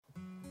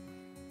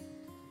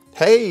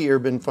Hey,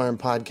 Urban Farm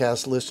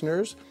Podcast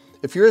listeners.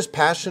 If you're as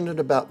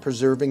passionate about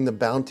preserving the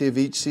bounty of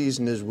each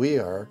season as we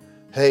are,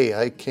 hey,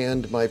 I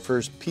canned my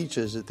first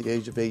peaches at the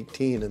age of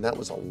 18, and that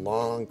was a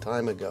long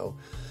time ago,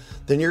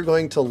 then you're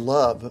going to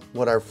love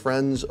what our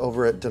friends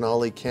over at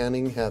Denali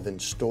Canning have in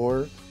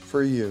store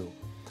for you.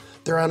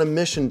 They're on a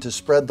mission to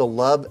spread the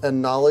love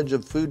and knowledge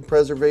of food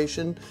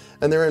preservation,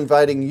 and they're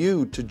inviting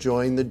you to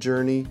join the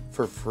journey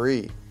for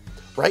free.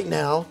 Right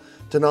now,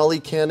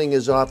 Denali Canning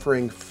is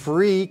offering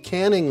free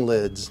canning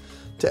lids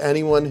to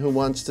anyone who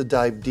wants to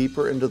dive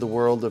deeper into the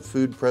world of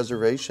food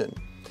preservation.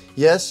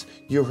 Yes,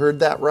 you heard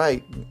that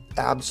right,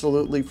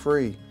 absolutely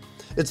free.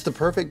 It's the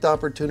perfect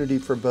opportunity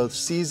for both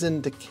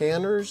seasoned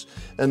canners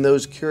and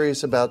those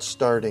curious about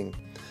starting.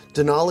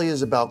 Denali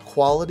is about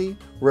quality,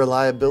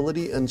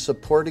 reliability, and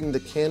supporting the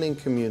canning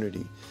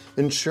community,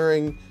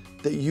 ensuring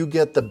that you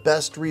get the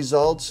best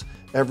results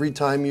every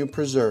time you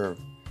preserve.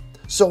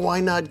 So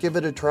why not give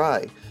it a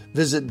try?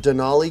 Visit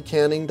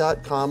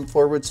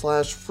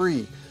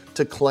denalicanning.com/free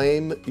to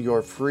claim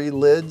your free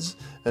lids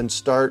and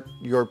start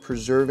your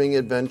preserving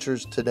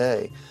adventures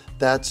today.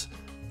 That's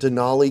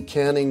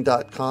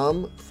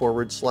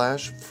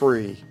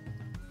denalicanning.com/free.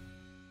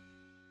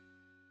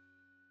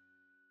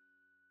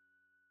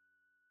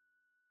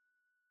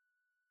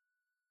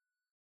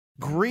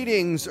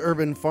 Greetings,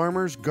 urban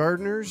farmers,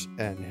 gardeners,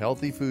 and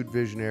healthy food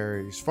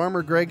visionaries.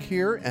 Farmer Greg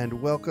here,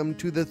 and welcome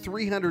to the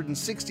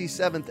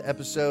 367th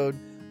episode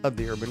of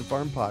the Urban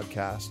Farm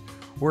Podcast,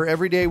 where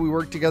every day we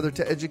work together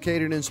to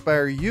educate and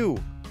inspire you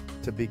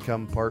to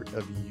become part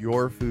of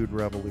your food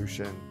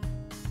revolution.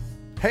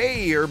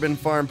 Hey, Urban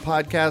Farm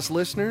Podcast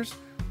listeners,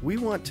 we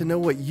want to know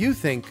what you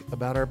think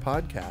about our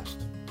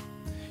podcast.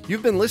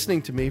 You've been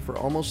listening to me for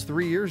almost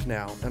 3 years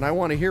now, and I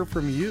want to hear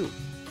from you.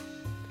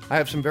 I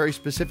have some very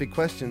specific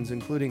questions,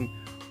 including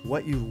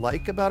what you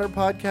like about our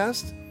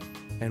podcast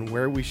and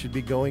where we should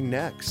be going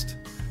next.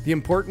 The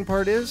important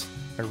part is,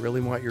 I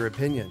really want your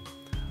opinion.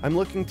 I'm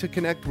looking to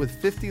connect with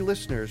 50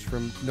 listeners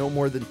from no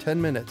more than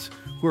 10 minutes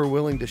who are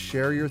willing to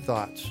share your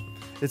thoughts.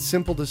 It's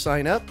simple to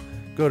sign up.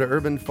 Go to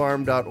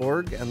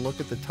urbanfarm.org and look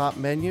at the top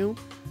menu.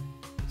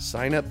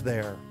 Sign up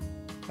there.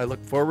 I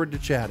look forward to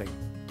chatting.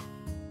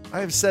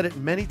 I have said it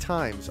many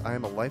times, I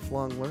am a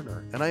lifelong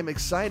learner, and I'm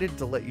excited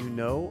to let you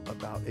know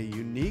about a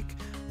unique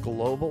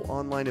global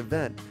online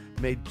event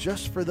made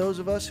just for those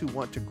of us who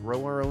want to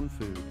grow our own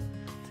food.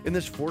 In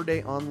this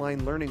 4-day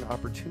online learning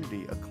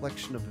opportunity, a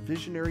collection of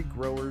visionary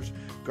growers,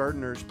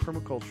 gardeners,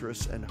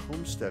 permaculturists, and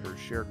homesteaders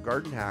share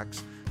garden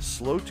hacks,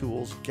 slow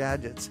tools,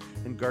 gadgets,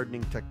 and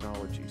gardening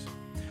technologies.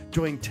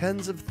 Join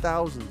tens of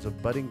thousands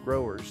of budding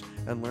growers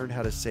and learn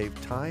how to save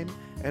time,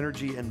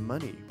 energy, and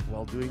money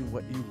while doing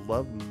what you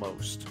love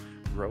most,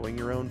 growing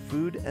your own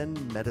food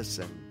and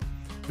medicine.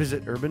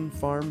 Visit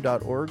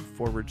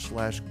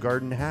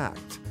urbanfarm.org/garden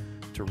hacked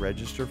to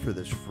register for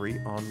this free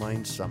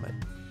online summit.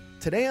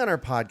 Today on our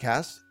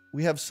podcast,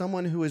 we have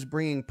someone who is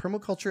bringing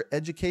permaculture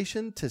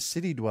education to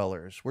city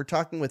dwellers. We're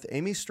talking with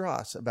Amy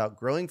Stross about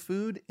growing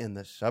food in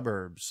the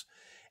suburbs.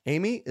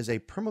 Amy is a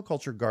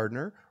permaculture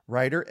gardener,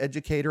 writer,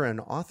 educator, and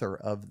author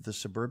of The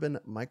Suburban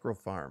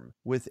Microfarm,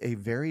 with a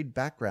varied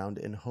background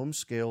in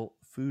home-scale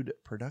food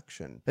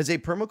production. As a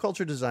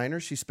permaculture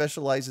designer, she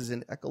specializes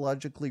in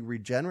ecologically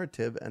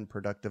regenerative and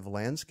productive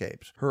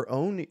landscapes. Her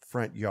own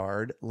front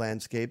yard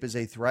landscape is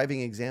a thriving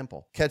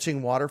example,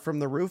 catching water from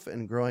the roof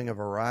and growing a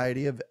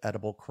variety of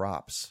edible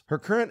crops. Her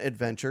current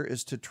adventure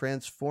is to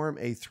transform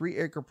a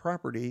 3-acre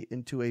property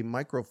into a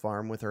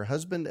microfarm with her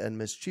husband and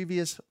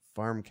mischievous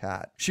farm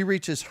cat. She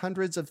reaches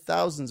hundreds of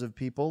thousands of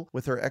people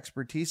with her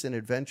expertise and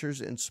adventures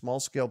in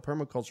small-scale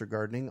permaculture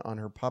gardening on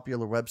her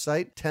popular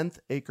website,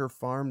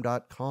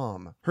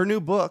 10thacrefarm.com. Her new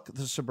book,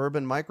 The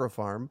Suburban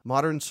Microfarm,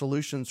 Modern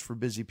Solutions for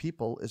Busy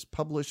People, is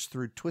published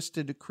through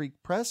Twisted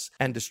Creek Press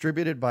and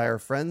distributed by our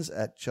friends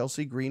at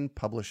Chelsea Green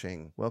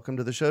Publishing. Welcome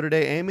to the show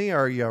today, Amy.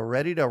 Are you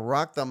ready to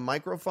rock the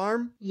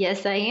microfarm?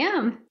 Yes, I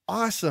am.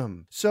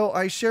 Awesome. So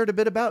I shared a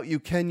bit about you.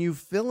 Can you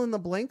fill in the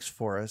blanks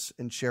for us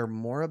and share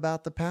more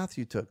about the path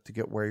you took to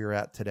get where you're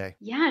at today?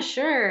 Yeah,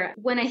 sure.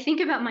 When I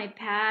think about my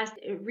past,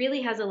 it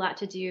really has a lot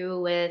to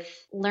do with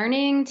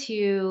learning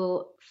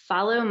to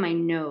follow my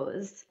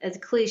nose. As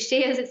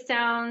cliche as it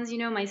sounds,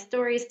 my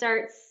story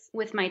starts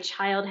with my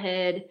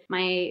childhood.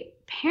 My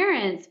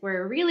parents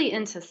were really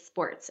into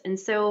sports. And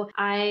so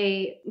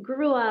I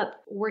grew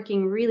up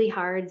working really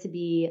hard to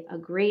be a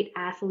great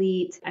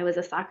athlete. I was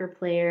a soccer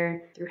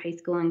player through high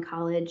school and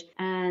college.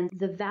 And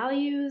the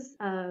values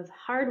of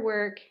hard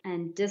work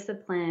and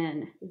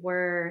discipline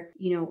were,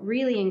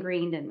 really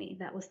ingrained in me.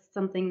 That was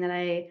something that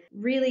I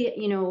really,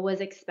 was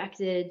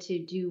expected to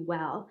do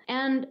well.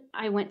 And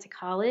I went to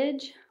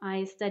college.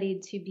 I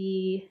studied to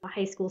be a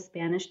high school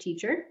Spanish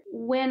teacher.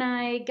 When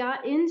I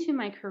got into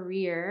my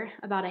career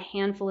about a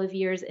handful of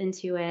years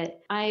into it,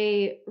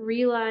 I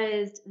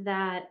realized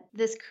that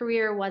this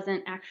career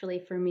wasn't actually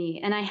for me.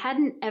 And I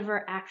hadn't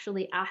ever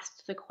actually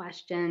asked the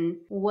question,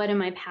 what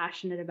am I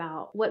passionate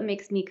about? What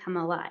makes me come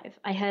alive?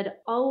 I had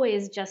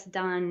always just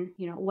done,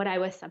 what I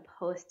was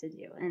supposed to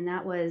do. And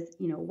that was,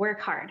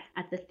 work hard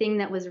at the thing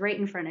that was right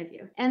in front of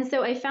you. And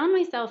so I found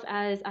myself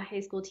as a high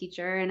school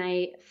teacher, and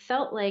I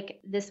felt like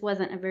this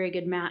wasn't a very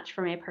good match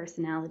for my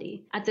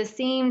personality. At the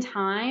same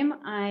time,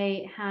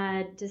 I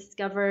had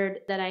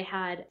discovered that I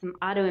had some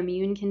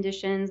autoimmune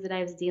conditions that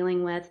I was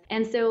dealing with.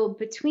 And so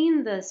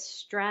between the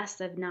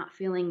stress of not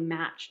feeling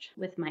matched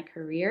with my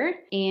career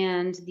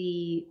and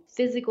the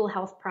physical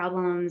health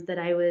problems that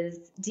I was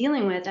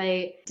dealing with,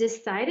 I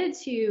decided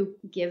to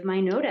give my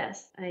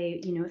notice.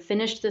 I,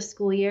 finished the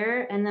school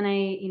year, and then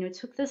I,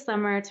 took the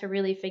summer to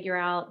really figure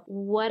out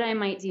what I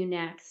might do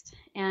next.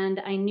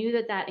 And I knew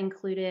that that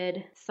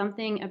included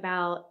something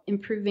about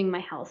improving my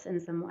health in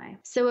some way.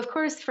 So of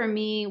course, for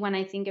me, when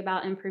I think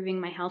about improving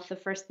my health, the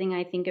first thing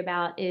I think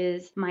about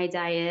is my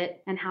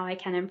diet and how I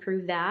can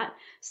improve that.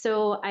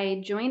 So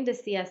I joined a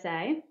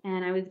CSA,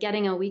 and I was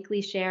getting a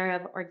weekly share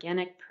of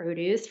organic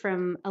produce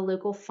from a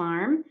local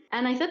farm.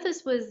 And I thought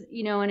this was,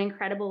 an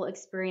incredible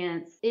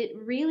experience. It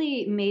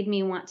really made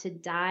me want to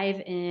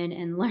dive in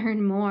and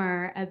learn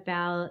more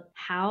about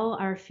how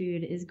our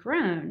food is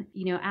grown.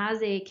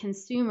 As a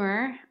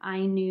consumer, I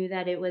knew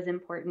that it was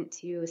important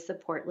to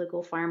support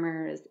local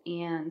farmers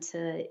and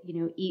to,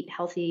 eat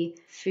healthy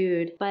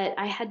food. But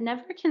I had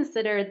never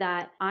considered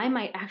that I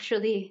might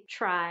actually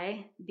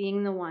try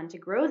being the one to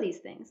grow these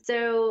things.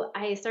 So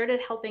I started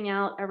helping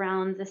out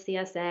around the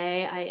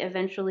CSA. I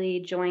eventually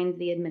joined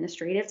the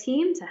administrative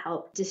team to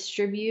help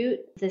distribute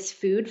this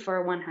food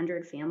for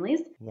 100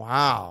 families.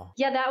 Wow.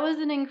 Yeah, that was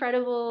an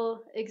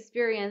incredible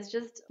experience,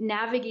 just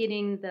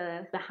navigating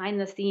the behind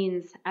the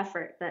scenes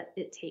effort that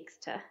it takes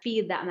to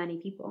feed that many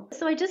people.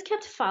 So I just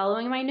kept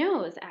following my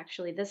nose,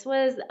 actually. This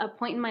was a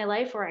point in my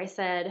life where I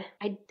said,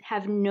 I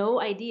have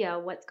no idea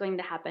what's going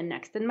to happen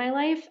next in my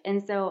life.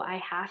 And so I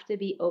have to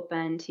be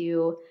open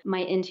to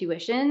my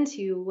intuition,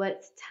 to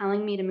what's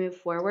telling me to move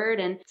forward.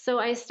 And so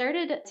I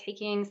started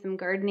taking some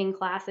gardening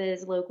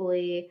classes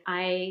locally.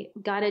 I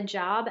got a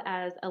job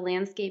as a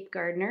landscape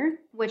gardener,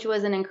 which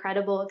was an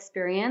incredible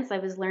experience. I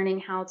was learning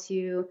how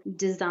to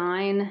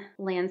design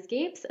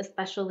landscapes,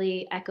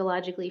 especially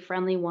ecologically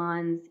friendly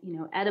ones,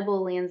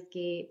 edible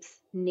landscapes,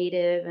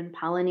 native and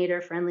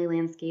pollinator friendly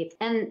landscapes.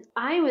 And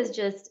I was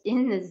just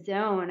in the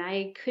zone.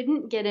 I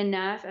couldn't get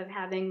enough of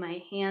having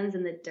my hands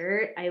in the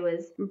dirt. I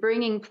was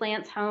bringing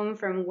plants home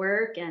from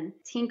work and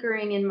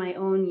tinkering in my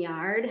own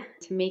yard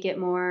to make it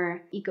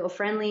more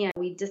eco-friendly.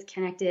 We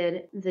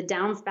disconnected the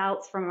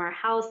downspouts from our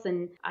house,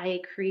 and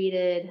I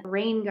created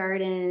rain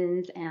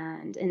gardens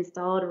and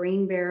installed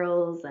rain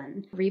barrels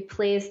and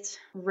replaced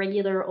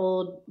regular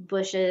old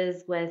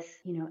bushes with,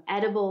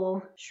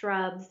 edible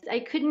shrubs. I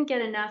couldn't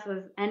get enough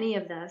of any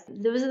of this.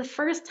 It was the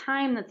first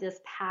time that this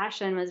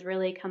passion was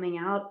really coming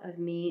out of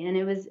me. And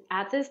it was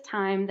at this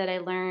time that I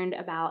learned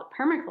about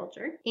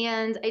permaculture.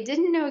 And I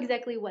didn't know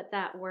exactly what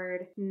that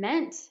word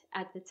meant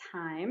at the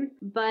time,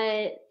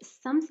 but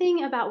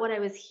something about what I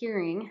was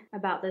hearing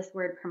about this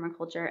word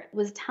permaculture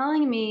was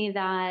telling me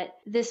that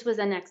this was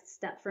a next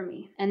step for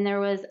me. And there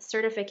was a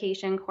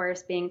certification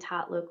course being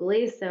taught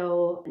locally.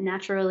 So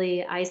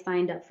naturally, I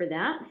signed up for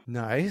that.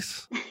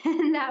 Nice.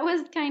 And that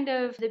was kind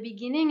of the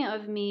beginning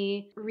of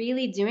me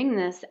really doing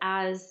this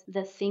as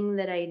the thing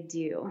that I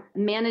do,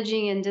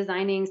 managing and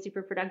designing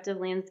super productive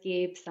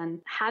landscapes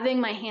and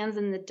having my hands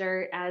in the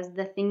dirt as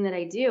the thing that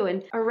I do.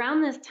 And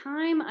around this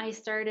time, I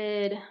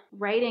started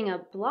writing a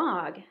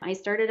blog. I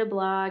started a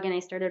blog and I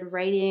started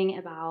writing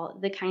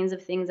about the kinds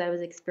of things I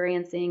was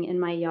experiencing in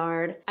my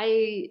yard.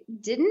 I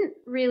didn't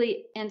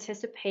really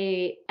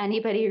anticipate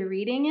anybody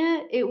reading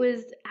it. It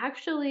was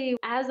actually,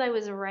 as I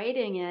was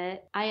writing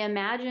it, I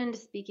imagined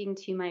speaking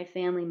to my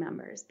family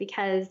members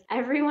because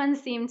everyone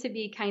seemed to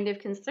be kind of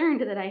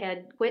concerned that I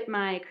had quit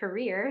my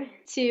career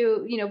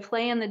to,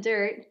 play in the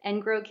dirt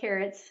and grow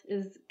carrots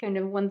is kind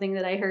of one thing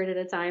that I heard at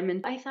a time.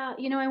 And I thought,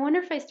 I wonder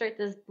if I start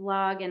this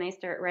blog and I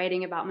start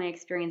writing about my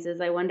experiences,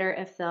 I wonder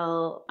if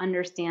they'll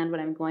understand what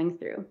I'm going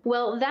through.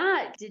 Well,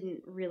 that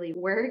didn't really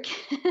work.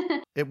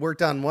 It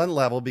worked on one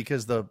level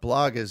because the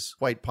blog is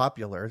quite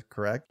popular,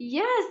 correct?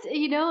 Yes,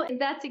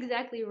 that's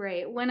exactly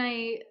right. When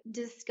I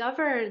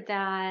discovered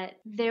that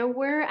there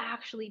were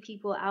actually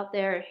people out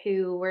there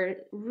who were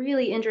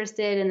really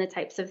interested in the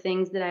types of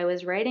things that I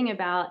was writing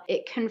about,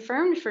 it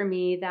confirmed for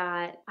me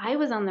that I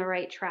was on the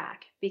right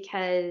track.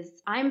 Because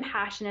I'm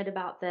passionate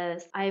about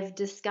this. I've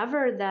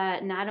discovered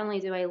that not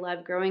only do I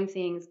love growing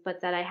things, but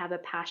that I have a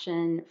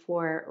passion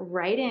for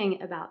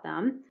writing about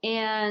them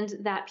and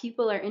that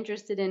people are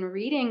interested in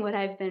reading what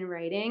I've been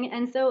writing.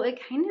 And so it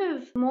kind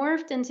of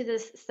morphed into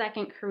this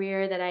second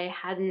career that I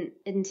hadn't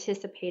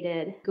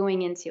anticipated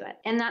going into it.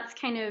 And that's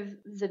kind of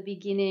the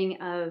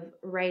beginning of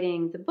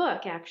writing the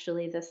book,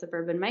 actually, The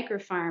Suburban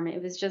Microfarm.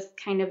 It was just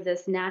kind of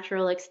this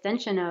natural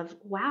extension of,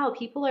 wow,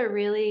 people are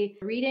really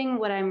reading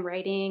what I'm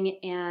writing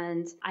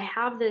And I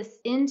have this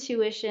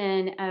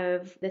intuition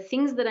of the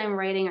things that I'm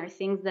writing are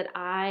things that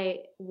I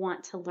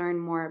want to learn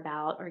more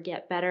about or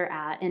get better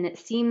at. And it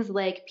seems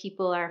like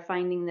people are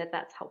finding that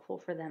that's helpful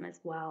for them as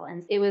well.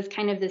 And it was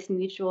kind of this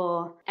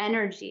mutual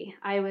energy.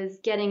 I was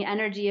getting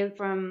energy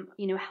from,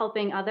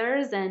 helping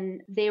others,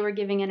 and they were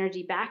giving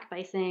energy back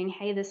by saying,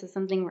 hey, this is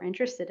something we're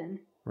interested in.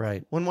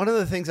 Right. Well, one of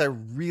the things I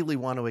really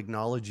want to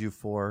acknowledge you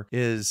for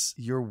is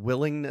your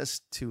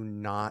willingness to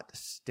not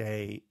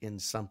stay in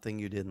something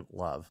you didn't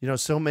love.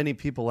 So many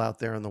people out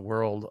there in the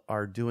world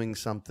are doing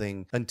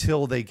something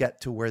until they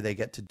get to where they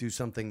get to do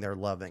something they're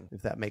loving,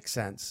 if that makes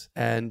sense.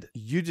 And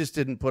you just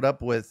didn't put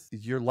up with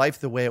your life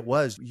the way it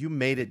was. You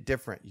made it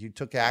different. You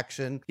took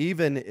action,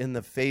 even in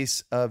the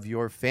face of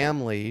your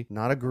family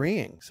not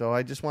agreeing. So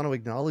I just want to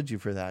acknowledge you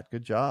for that.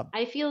 Good job.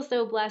 I feel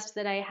so blessed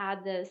that I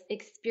had this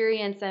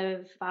experience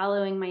of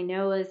following my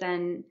nose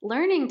and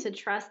learning to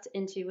trust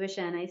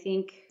intuition. I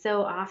think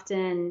so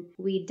often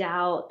we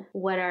doubt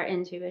what our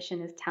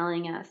intuition is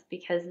telling us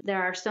because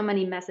there are so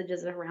many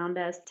messages around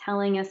us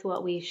telling us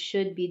what we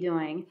should be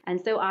doing.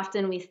 And so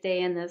often we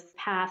stay in this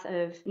path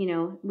of,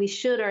 we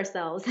should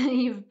ourselves.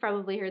 You've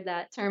probably heard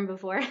that term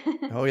before.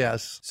 Oh,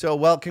 yes. So,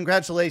 well,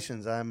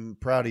 congratulations. I'm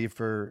proud of you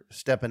for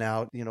stepping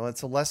out.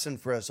 It's a lesson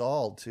for us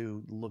all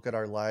to look at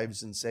our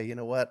lives and say, you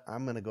know what,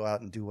 I'm going to go out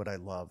and do what I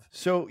love.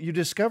 So you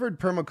discovered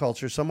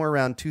permaculture somewhere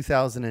around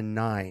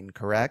 2009,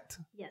 correct?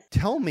 Yes.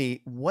 Tell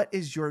me, what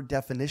is your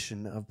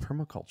definition of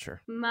permaculture?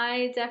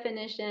 My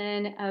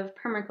definition of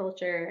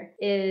permaculture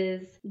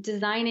is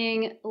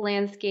designing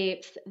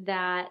landscapes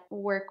that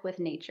work with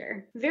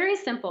nature. Very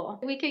simple.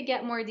 We could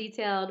get more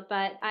detailed,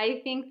 but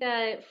I think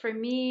that for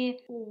me,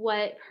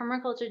 what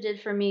permaculture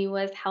did for me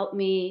was help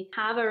me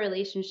have a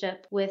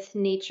relationship with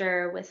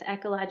nature, with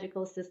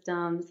ecological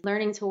systems,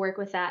 learning to work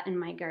with that in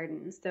my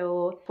garden.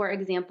 So, for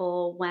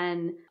example,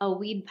 when a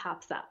weed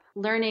pops up,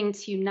 learning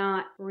to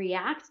not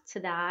react to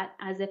that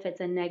as if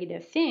it's a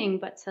negative thing,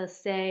 but to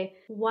say,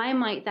 why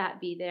might that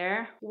be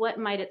there? What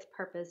might its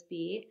purpose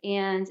be?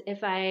 And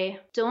if I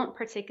don't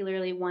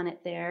particularly want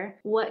it there,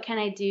 what can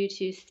I do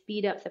to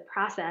speed up the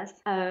process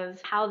of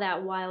how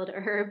that wild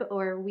herb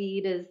or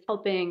weed is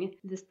helping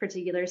this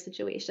particular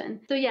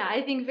situation? So yeah,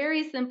 I think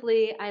very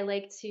simply, I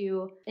like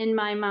to, in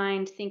my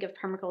mind, think of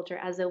permaculture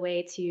as a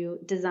way to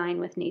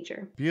design with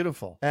nature.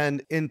 Beautiful.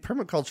 And in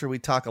permaculture, we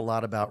talk a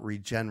lot about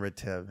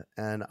regenerative,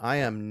 and I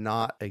am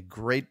not a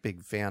great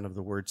big fan of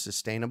the word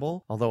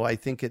sustainable, although I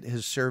think it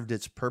has served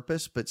its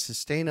purpose, but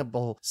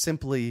sustainable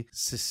simply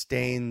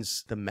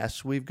sustains the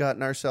mess we've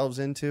gotten ourselves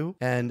into.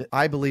 And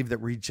I believe that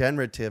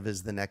regenerative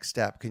is the next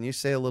step. Can you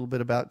say a little bit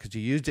about, because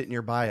you used it in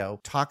your bio,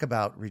 talk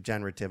about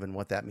regenerative and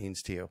what that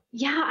means to you?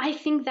 Yeah, I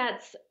think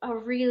that's a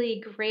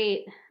really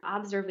great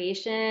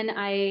observation.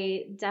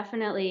 I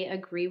definitely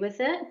agree with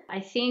it. I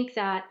think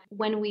that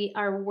when we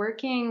are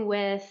working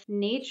with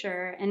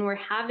nature and we're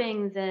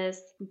having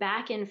this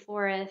back and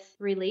forth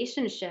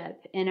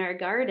relationship in our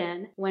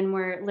garden, when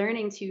we're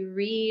learning to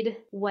read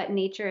what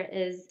nature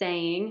is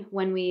saying,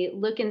 when we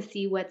look and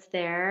see what's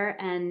there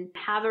and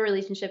have a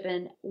relationship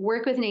and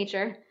work with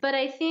nature. But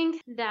I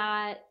think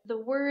that the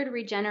word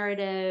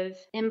regenerative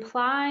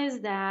implies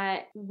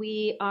that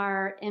we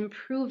are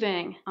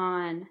improving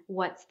on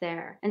what's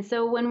there. And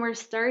so when we're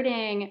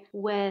starting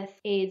with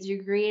a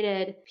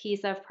degraded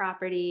piece of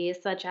property,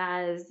 such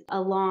as a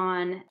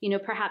lawn,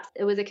 perhaps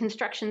it was a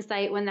construction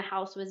site when the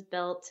house was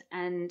built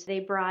and they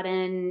brought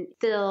in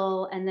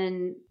fill and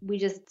then we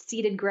just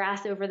seeded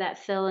grass over that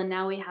fill, and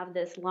now we have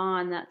this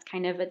lawn that's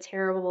kind of a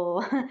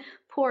terrible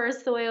poor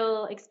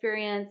soil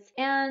experience.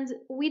 And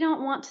we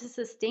don't want to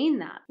sustain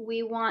that.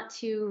 We want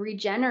to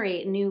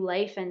regenerate new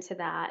life into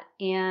that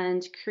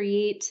and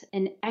create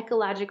an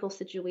ecological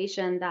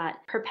situation that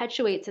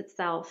perpetuates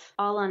itself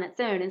all on its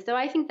own. And so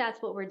I think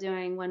that's what we're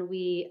doing when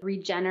we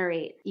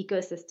regenerate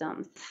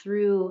ecosystems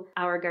through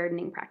our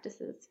gardening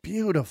practices.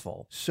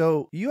 Beautiful.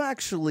 So you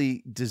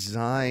actually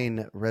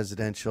design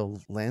residential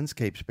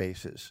landscape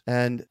spaces.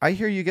 And I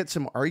hear you get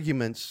some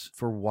arguments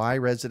for why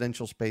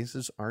residential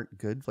spaces aren't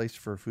good place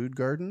for food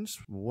gardens.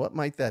 What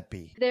might that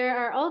be? There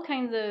are all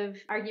kinds of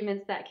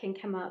arguments that can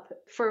come up.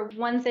 For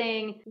one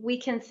thing, we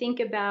can think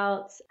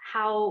about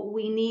how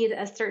we need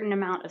a certain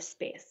amount of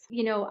space.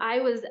 I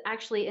was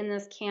actually in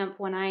this camp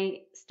when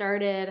I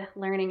started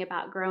learning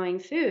about growing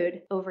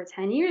food over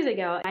 10 years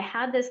ago. I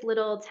had this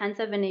little 1/10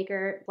 of an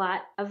acre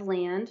plot of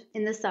land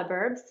in the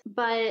suburbs,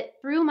 but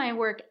through my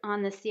work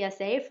on the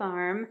CSA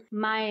farm,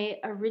 my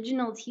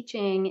original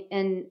teaching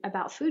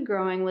about food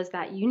growing was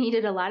that you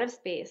needed a lot of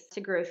space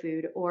to grow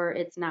food or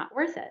it's not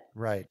worth it.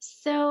 Right.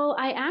 So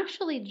I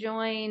actually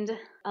joined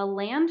a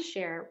land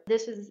share.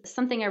 This is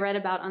something I read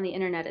about on the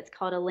internet. It's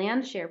called a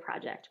land share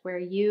project, where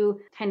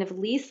you kind of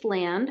lease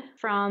land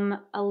from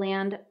a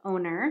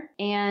landowner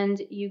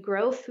and you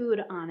grow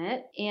food on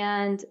it,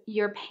 and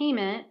your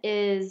payment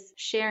is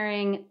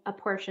sharing a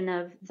portion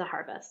of the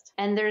harvest.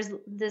 And there's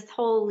this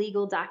whole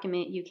legal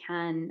document you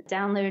can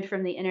download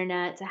from the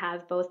internet to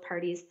have both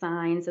parties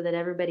sign so that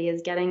everybody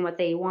is getting what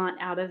they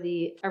want out of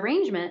the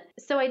arrangement.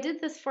 So I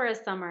did this for a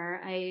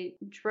summer. I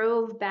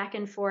drove back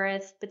and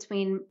forth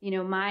between,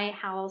 my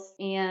house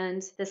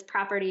and this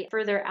property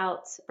further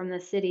out from the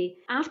city.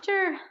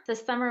 After the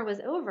summer was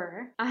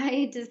over,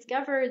 I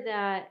discovered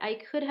that I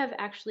could have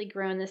actually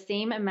grown the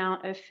same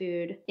amount of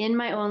food in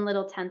my own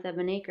little tenth of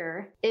an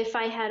acre if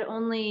I had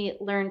only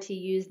learned to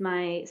use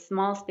my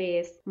small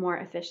space more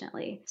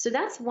efficiently. So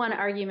that's one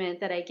argument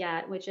that I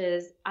get, which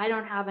is I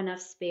don't have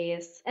enough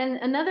space. And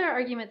another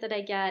argument that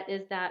I get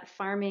is that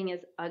farming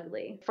is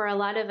ugly. For a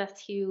lot of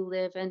us who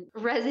live in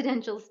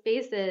residential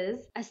spaces,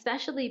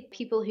 especially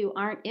people who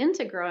aren't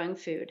into growing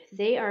food,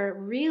 they are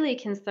really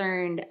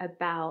concerned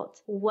about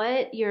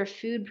what your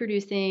food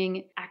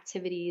producing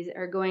activities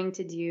are going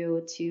to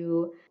do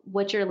to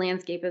what your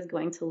landscape is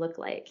going to look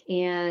like,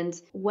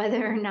 and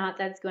whether or not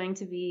that's going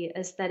to be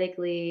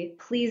aesthetically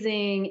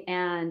pleasing.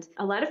 And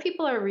a lot of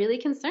people are really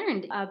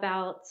concerned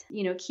about,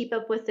 keep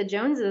up with the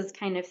Joneses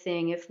kind of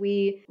thing. If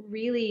we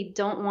really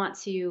don't want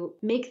to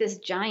make this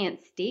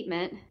giant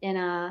statement in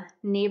a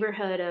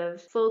neighborhood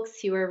of folks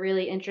who are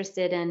really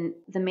interested in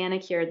the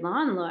manicured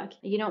lawn look,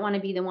 you don't want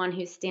to be the one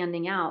who's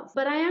standing out.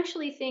 But I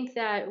actually think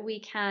that we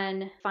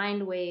can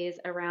find ways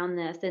around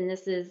this. And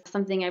this is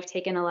something I've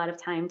taken a lot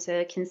of time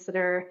to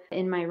consider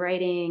in my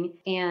writing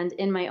and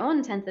in my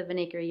own tenth of an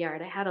acre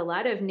yard. I had a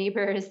lot of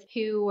neighbors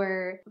who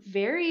were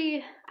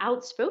very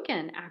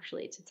outspoken,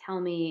 actually, to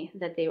tell me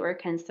that they were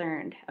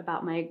concerned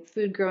about my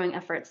food growing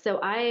efforts. So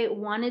I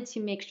wanted to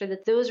make sure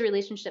that those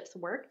relationships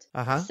worked.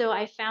 So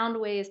I found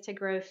ways to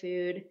grow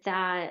food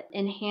that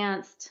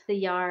enhanced the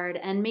yard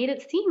and made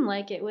it seem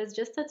like it was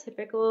just a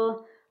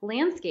typical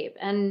landscape.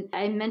 And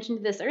I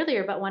mentioned this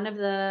earlier, but one of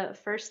the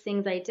first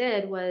things I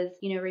did was,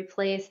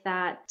 replace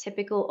that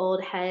typical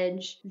old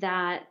hedge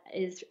that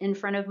is in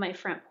front of my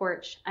front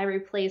porch. I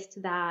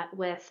replaced that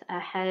with a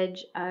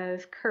hedge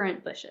of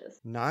currant bushes.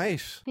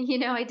 Nice.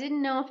 I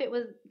didn't know if it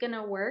was going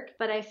to work,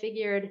 but I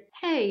figured,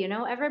 hey,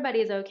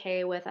 everybody's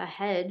okay with a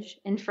hedge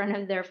in front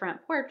of their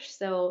front porch.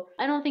 So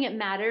I don't think it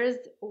matters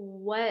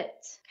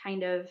what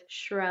kind of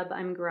shrub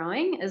I'm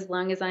growing, as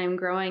long as I'm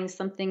growing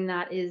something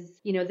that is,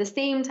 the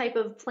same type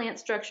of plant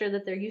structure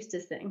that they're used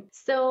to seeing.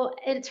 So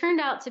it turned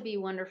out to be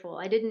wonderful.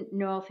 I didn't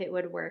know if it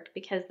would work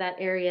because that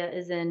area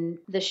is in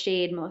the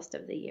shade most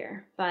of the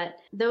year. But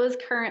those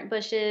currant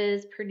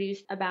bushes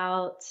produced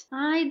about,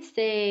 I'd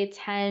say,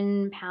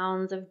 10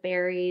 pounds of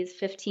berries,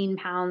 15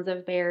 pounds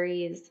of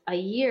berries a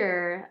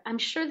year. I'm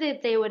sure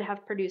that they would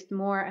have produced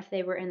more if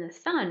they were in the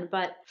sun,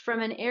 but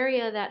from an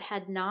area that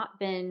had not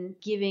been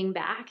giving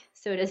back,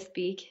 so to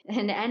speak,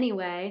 in any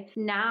way,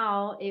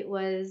 now it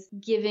was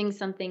giving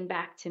something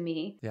back to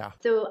me. Yeah.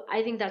 So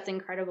I think that's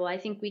incredible. I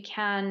think we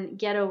can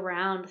get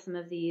around some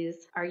of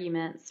these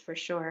arguments for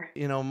sure.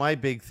 My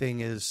big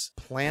thing is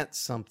plant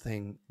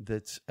something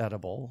that's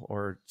edible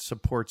or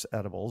supports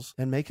edibles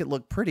and make it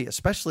look pretty,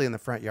 especially in the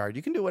front yard.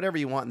 You can do whatever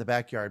you want in the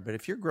backyard, but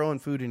if you're growing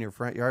food in your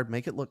front yard,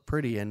 make it look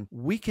pretty. And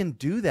we can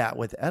do that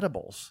with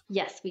edibles.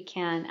 Yes, we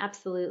can.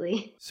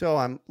 Absolutely. So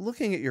I'm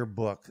looking at your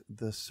book,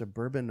 The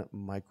Suburban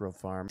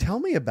Microfarm. Tell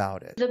me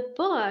about it. The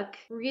book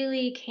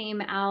really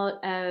came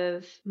out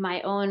of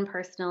my own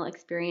personal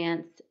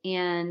experience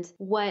and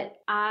what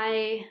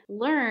I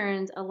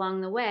learned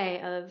along the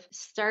way of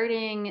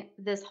starting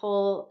this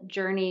whole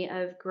journey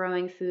of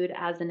growing food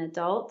as an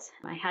adult.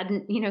 I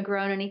hadn't,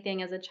 grown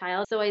anything as a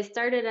child. So I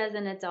started as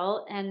an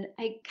adult, and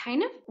I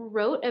kind of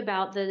wrote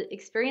about the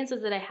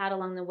experiences that I had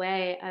along the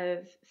way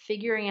of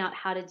figuring out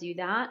how to do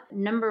that.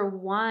 Number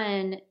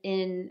one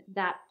in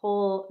that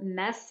whole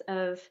mess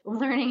of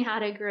learning how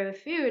to grow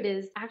food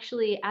is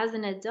actually, as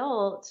an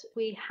adult,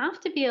 we have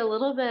to be a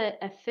little bit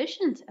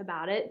efficient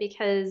about it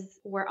because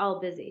we're all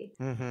busy.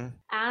 Mm-hmm.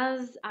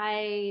 As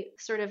I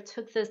sort of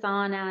took this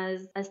on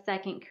as a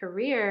second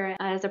career,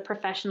 as a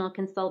professional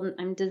consultant,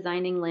 I'm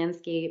designing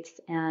landscapes,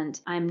 and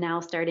I'm now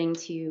starting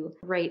to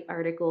write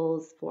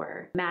articles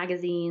for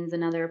magazines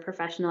and other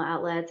professional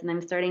outlets, and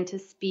I'm starting to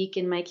speak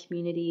in my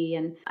community,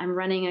 and I'm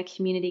running a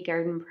community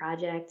garden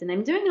project, and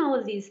I'm doing all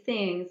of these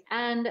things.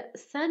 And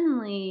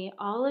suddenly,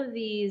 all of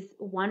these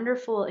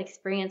wonderful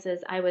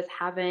experiences I was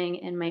having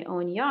in my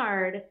own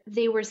yard,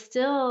 they were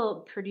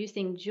still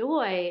producing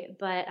joy,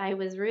 but I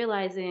was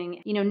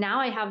realizing, now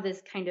I have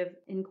this kind of,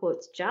 in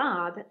quotes,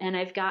 job, and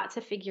I've got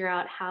to figure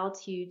out how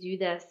to do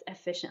this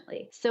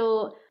efficiently.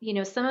 So,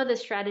 some of the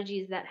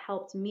strategies that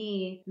helped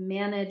me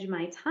manage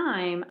my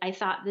time, I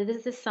thought that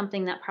this is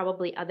something that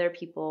probably other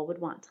people would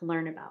want to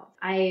learn about.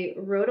 I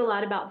wrote a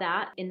lot about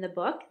that in the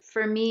book.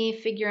 For me,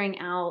 figuring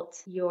out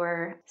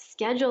your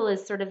schedule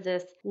is sort of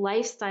this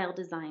lifestyle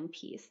design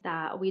piece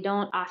that we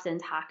don't often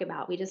talk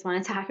about. We just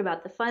want to talk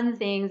about the fun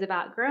things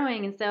about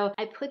growing. And so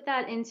I put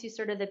that into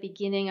sort of the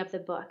beginning of the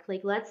book.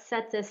 Like, let's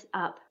set this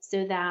up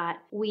so that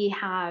we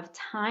have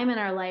time in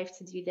our life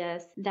to do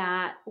this,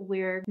 that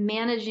we're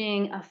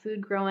managing a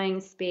food growing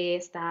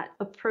space that's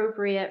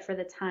appropriate for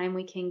the time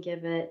we can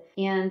give it,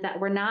 and that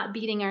we're not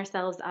beating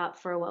ourselves up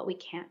for what we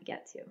can't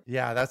get to.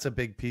 Yeah, that's a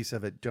big piece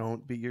of it.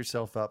 Don't beat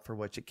yourself up for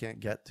what you can't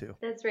get to.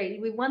 That's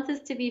right. We want this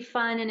to be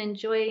fun and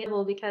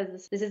enjoyable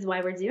because this is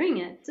why we're doing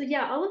it. So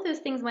yeah, all of those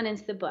things went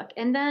into the book.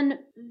 And then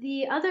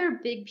the other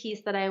big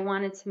piece that I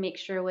wanted to make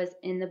sure was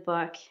in the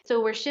book.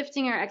 So we're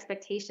shifting our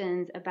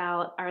expectations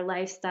about our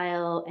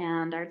lifestyle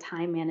and our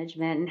time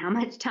management and how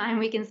much time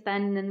we can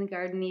spend in the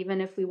garden,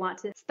 even if we want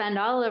to spend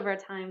all of our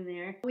time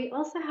there. We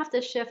also have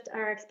to shift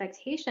our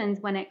expectations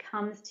when it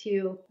comes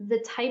to the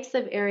types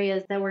of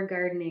areas that we're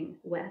gardening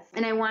with.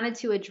 And I wanted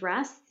to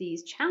address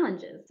these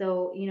challenges.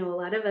 So,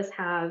 a lot of us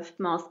have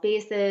small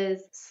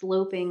spaces,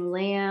 sloping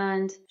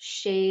land,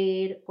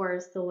 shade,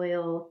 poor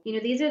soil.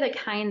 These are the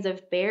kinds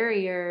of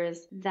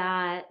barriers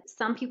that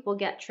some people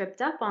get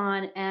tripped up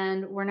on,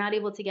 and we're not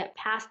able to get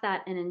past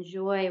that and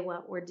enjoy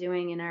what we're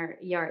doing in our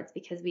yards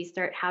because we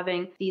start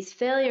having these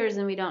failures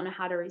and we don't know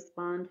how to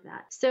respond to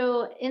that.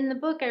 So in the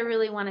book, I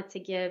really wanted to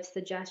give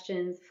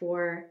suggestions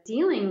for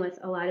dealing with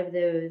a lot of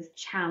those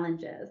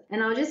challenges.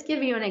 And I'll just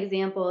give you an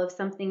example of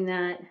something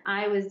that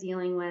I was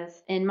dealing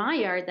with in my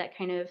yard that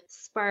kind of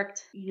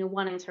sparked,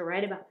 wanting to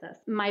write about this.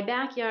 My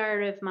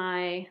backyard of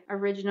my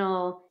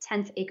original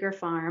 10th acre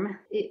farm,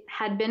 it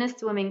had been a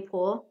swimming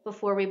pool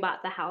before we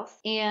bought the house.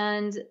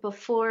 And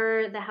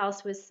before the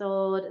house was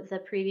sold, the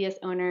previous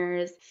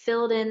owners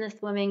filled in the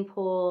swimming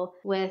pool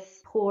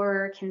with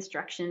poor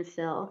construction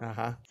fill.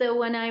 So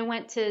when I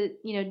went to,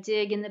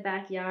 dig in the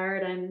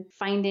backyard, I'm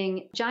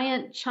finding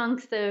giant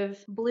chunks of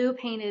blue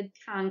painted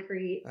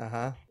concrete.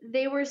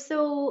 They were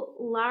so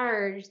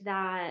large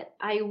that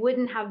I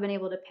wouldn't have been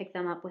able to pick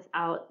them up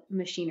without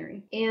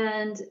machinery.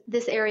 And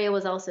this area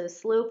was also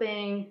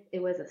sloping.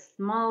 It was a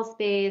small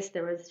space.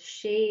 There was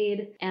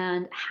shade,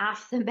 and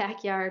half the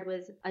backyard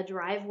was a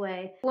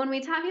driveway. When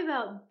we talk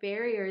about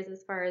barriers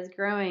as far as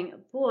growing,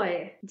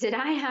 boy, did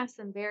I have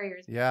some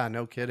barriers. Yeah,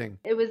 no kidding.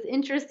 It was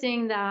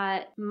interesting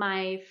that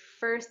my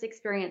first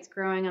experience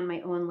growing on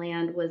my own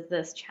land was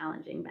this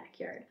challenging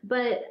backyard.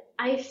 But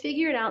I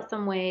figured out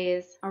some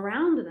ways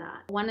around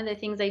that. One of the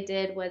things I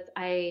did was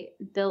I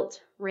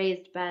built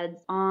raised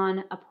beds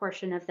on a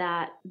portion of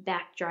that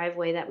back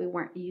driveway that we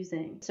weren't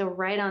using. So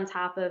right on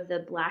top of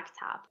the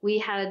blacktop. We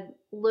had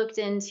looked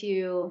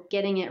into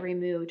getting it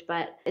removed,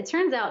 but it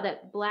turns out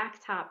that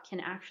blacktop can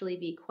actually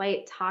be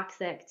quite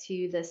toxic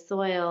to the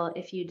soil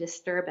if you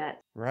disturb it.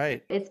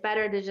 Right. It's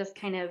better to just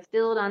kind of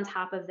build on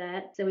top of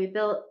that. So we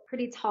built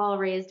pretty tall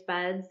raised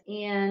beds,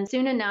 and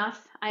soon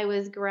enough, I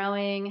was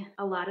growing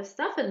a lot of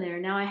stuff in there.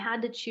 Now I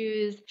had to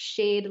choose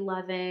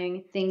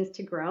shade-loving things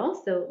to grow.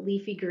 So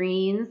leafy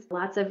greens,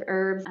 lots of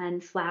herbs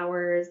and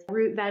flowers,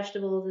 root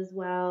vegetables as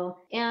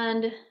well.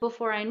 And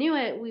before I knew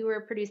it, we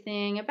were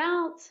producing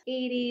about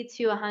 80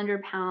 to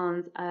 100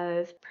 pounds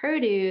of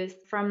produce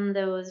from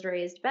those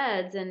raised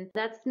beds. And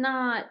that's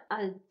not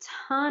a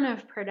ton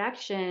of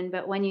production,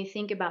 but when you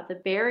think about the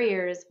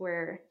barriers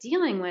we're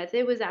dealing with,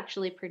 it was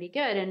actually pretty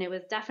good. And it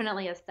was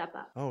definitely a step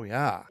up. Oh,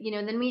 yeah.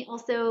 Then we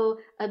also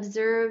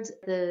observed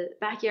the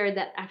backyard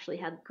that actually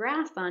had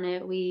grass on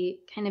it. We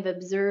kind of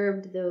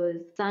observed those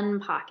sun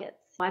pockets,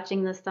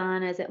 watching the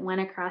sun as it went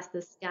across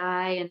the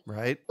sky,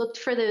 and looked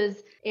for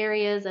those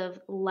areas of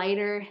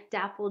lighter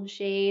dappled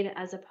shade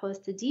as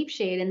opposed to deep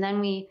shade. And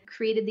then we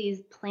created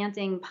these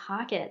planting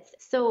pockets.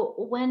 So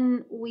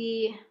when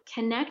we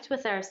connect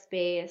with our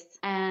space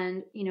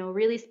and,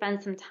 really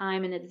spend some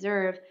time and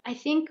observe, I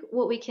think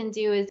what we can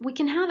do is we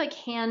can have a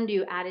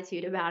can-do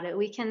attitude about it.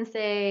 We can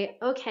say,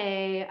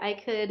 okay, I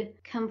could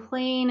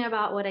complain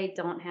about what I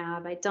don't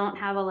have. I don't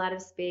have a lot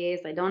of space.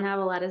 I don't have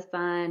a lot of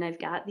sun. I've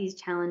got these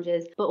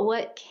challenges, but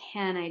what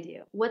can I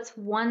do? What's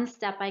one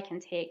step I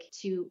can take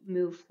to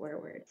move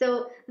forward?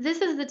 So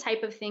this is the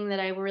type of thing that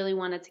I really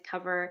wanted to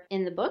cover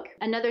in the book.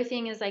 Another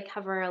thing is I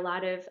cover a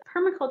lot of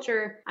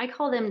permaculture. I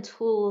call them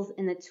tools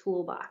in the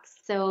toolbox.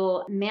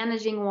 So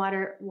managing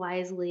water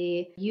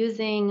wisely,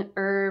 using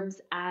herbs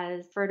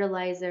as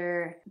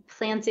fertilizer,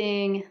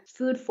 planting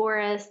food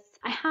forests.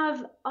 I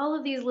have all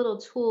of these little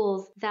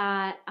tools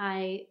that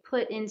I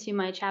put into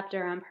my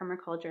chapter on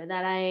permaculture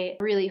that I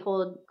really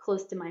hold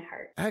close to my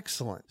heart.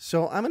 Excellent.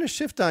 So I'm going to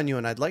shift on you,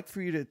 and I'd like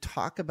for you to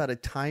talk about a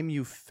time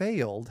you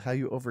failed, how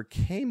you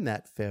overcame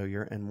that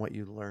failure, and what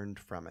you learned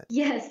from it.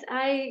 Yes,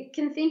 I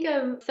can think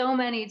of so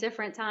many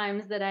different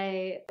times that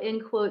I,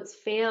 in quotes,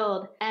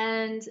 failed.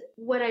 And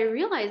what I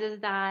realized is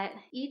that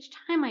each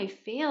time I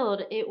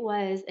failed, it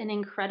was an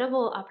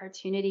incredible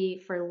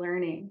opportunity for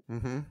learning.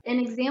 An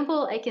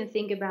example I can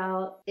think about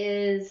about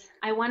is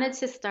I wanted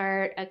to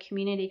start a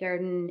community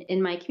garden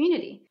in my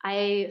community.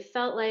 I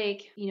felt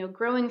like,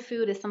 growing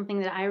food is something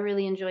that I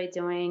really enjoy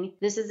doing.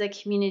 This is a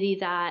community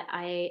that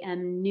I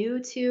am new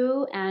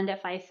to, and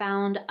if I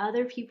found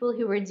other people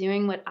who were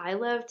doing what I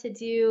love to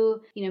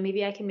do,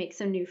 maybe I can make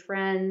some new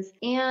friends.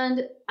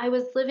 And I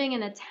was living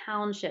in a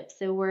township,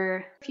 so we're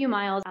a few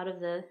miles out of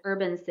the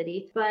urban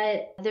city,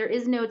 but there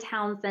is no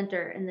town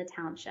center in the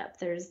township.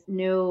 There's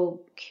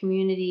no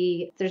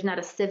community, there's not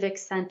a civic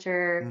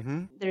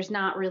center, there's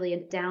not really a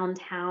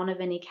downtown of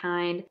any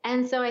kind.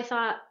 And so I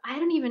thought, I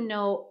don't even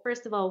know,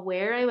 first of all,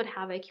 where I would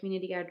have a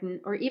community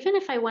garden, or even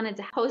if I wanted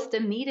to host a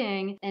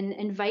meeting and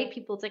invite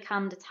people to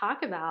come to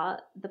talk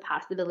about the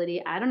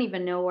possibility, I don't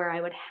even know where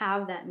I would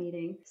have that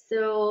meeting.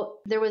 So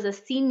there was a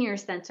senior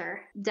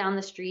center down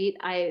the street.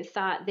 I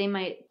thought they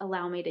might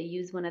allow me to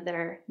use one of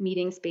their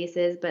meeting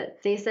spaces, but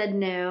they said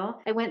no.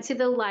 I went to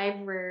the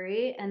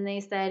library and they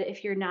said,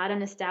 if you're not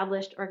an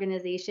established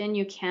organization,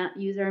 you can't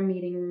use our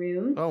meeting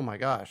room. Oh my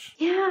gosh.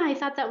 Yeah, I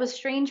thought that was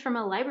strange from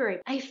a library.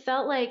 I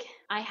felt like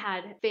I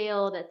had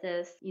failed at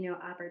this,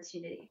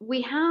 opportunity.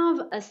 We have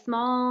a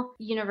small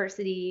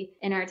university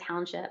in our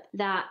township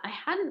that I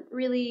hadn't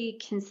really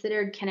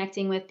considered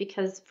connecting with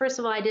because, first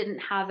of all, I didn't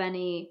have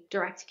any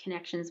direct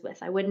connections with.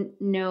 I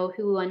wouldn't know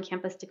who on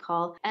campus to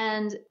call.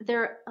 And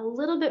they're a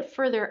little bit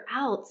further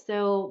out,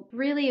 so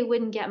really it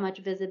wouldn't get much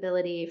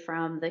visibility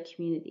from the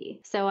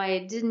community. So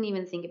I didn't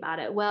even think about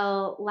it.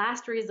 Well,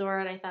 last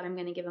resort, I thought I'm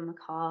going to give them a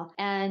call.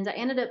 And I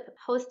ended up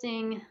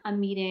hosting a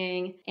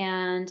meeting,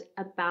 and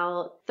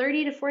about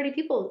 30 to 40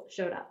 people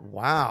showed up.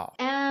 Wow.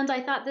 And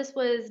I thought this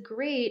was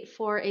great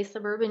for a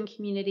suburban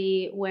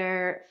community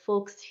where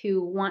folks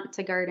who want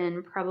to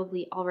garden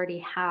probably already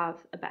have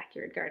a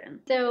backyard garden.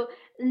 So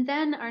and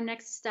then our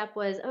next step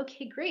was,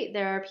 okay, great.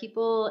 There are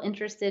people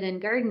interested in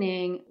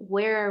gardening.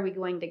 Where are we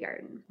going to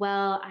garden?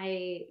 Well,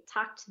 I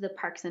talked to the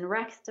Parks and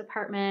Recs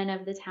department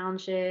of the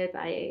township.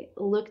 I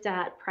looked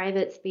at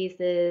private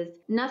spaces.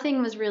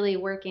 Nothing was really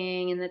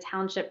working, and the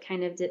township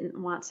kind of didn't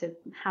want to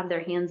have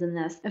their hands in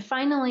this. And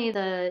finally,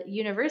 the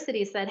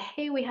university said,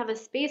 hey, we have a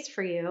space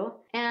for you.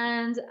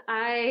 And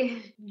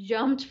I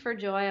jumped for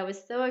joy. I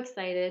was so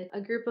excited. A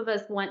group of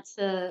us went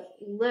to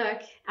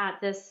look at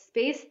this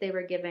space they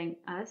were giving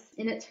us.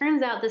 And it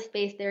turns out the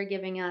space they're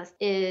giving us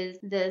is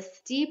this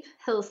steep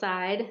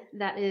hillside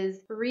that is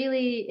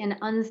really an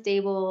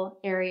unstable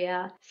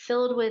area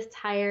filled with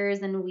tires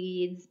and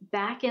weeds,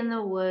 back in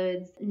the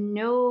woods,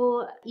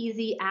 no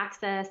easy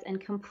access, and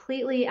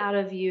completely out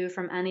of view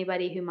from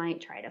anybody who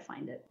might try to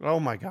find it. Oh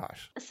my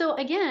gosh. So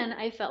again,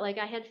 I felt like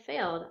I had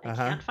failed. I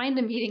can't find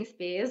a meeting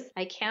space.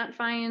 I can't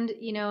find,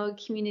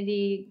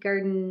 community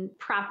garden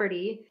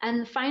property.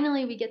 And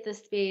finally we get this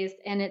space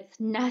and it's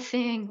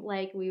nothing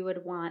like we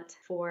would want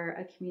for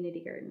a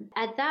community garden.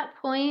 At that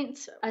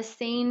point, a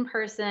sane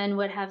person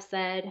would have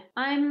said,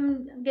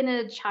 I'm going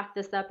to chalk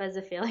this up as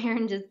a failure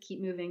and just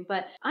keep moving.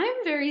 But I'm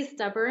very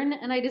stubborn,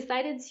 and I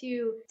decided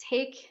to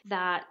take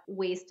that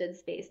wasted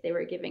space they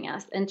were giving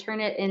us and turn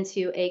it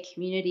into a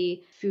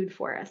community food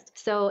forest.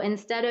 So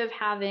instead of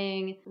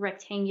having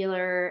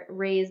rectangular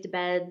raised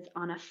beds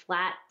on a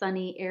flat,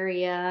 sunny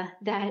area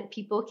that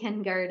people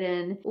can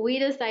garden, we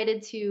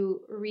decided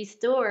to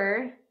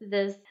restore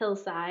this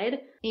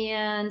hillside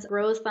and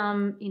grow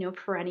some,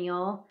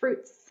 perennial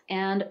fruits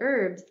and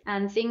herbs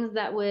and things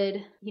that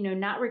would,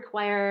 not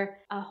require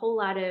a whole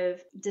lot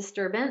of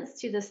disturbance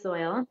to the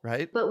soil,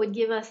 right, but would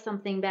give us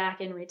something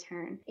back in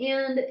return.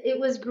 And it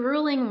was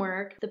grueling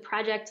work. The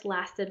project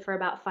lasted for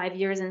about 5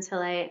 years until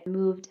I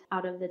moved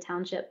out of the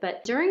township.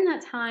 But during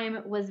that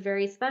time was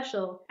very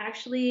special.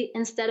 Actually,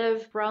 instead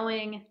of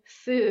growing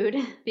food,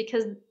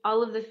 because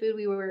all of the food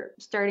we were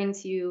starting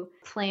to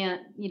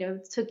plant,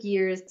 took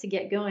years to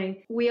get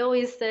going, we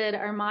always said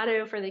our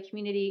motto for the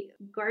community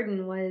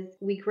garden was,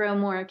 we grow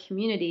more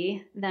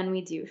community than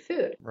we do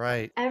food.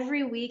 Right.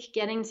 Every week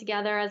getting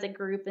together as a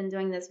group and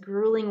doing this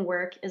grueling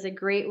work is a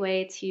great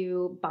way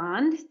to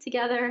bond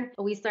together.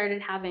 We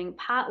started having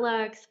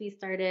potlucks, we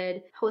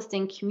started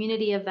hosting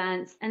community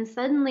events, and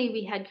suddenly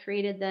we had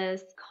created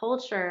this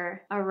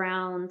culture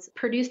around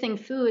producing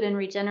food and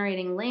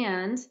regenerating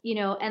land,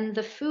 and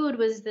the food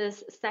was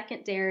this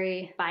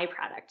secondary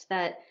byproduct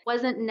that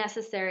wasn't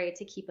necessary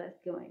to keep us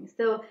going.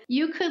 So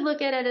you could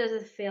look at it as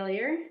a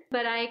failure,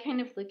 but I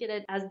kind of look at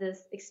it as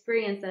this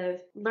experience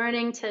of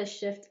learning to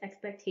shift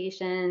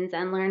expectations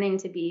and learning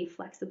to be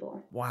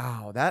flexible.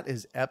 Wow, that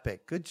is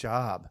epic. Good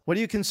job. What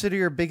do you consider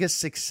your biggest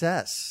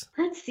success?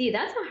 Let's see,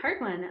 that's a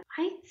hard one.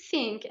 I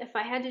think if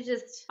I had to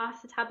just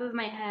off the top of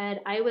my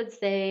head, I would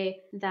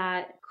say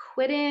that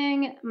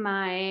quitting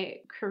my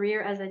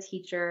career as a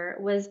teacher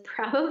was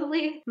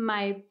probably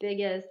my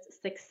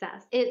biggest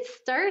success. It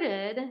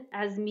started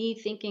as me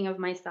thinking of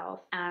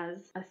myself as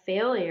a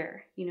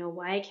failure.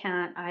 Why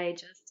can't I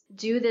just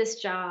do this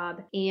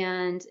job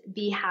and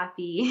be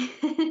happy.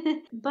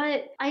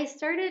 But I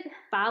started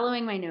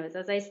following my nose,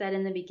 as I said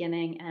in the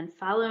beginning, and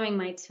following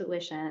my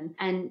tuition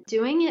and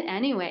doing it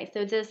anyway.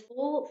 So this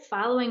whole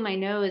following my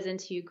nose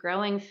into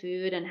growing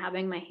food and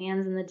having my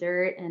hands in the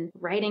dirt and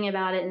writing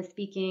about it and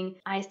speaking,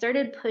 I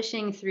started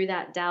pushing through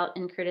that doubt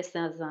and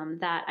criticism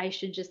that I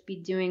should just be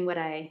doing what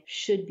I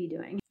should be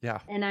doing. Yeah.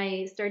 And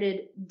I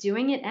started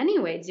doing it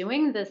anyway,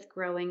 doing this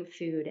growing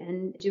food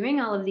and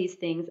doing all of these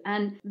things.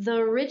 And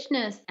the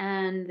richness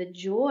and the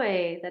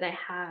joy that I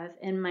have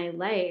in my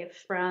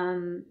life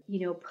from,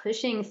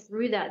 pushing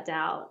through that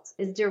doubt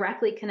is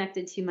directly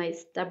connected to my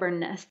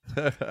stubbornness.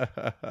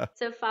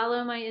 So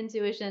follow my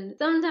intuition.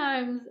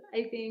 Sometimes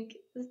I think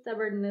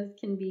stubbornness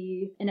can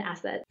be an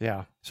asset.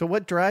 Yeah. So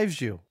what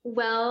drives you?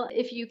 Well,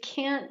 if you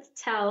can't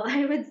tell,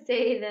 I would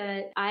say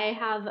that I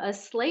have a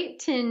slight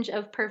tinge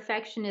of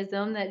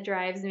perfectionism that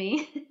drives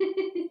me.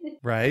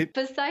 Right.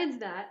 Besides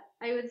that,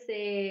 I would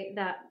say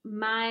that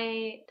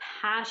my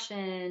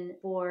passion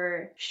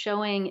for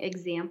showing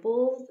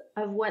examples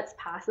of what's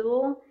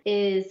possible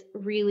is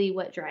really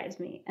what drives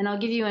me. And I'll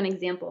give you an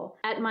example.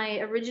 At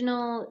my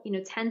original,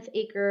 10th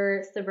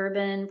acre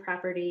suburban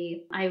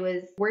property, I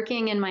was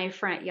working in my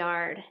front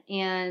yard.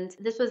 And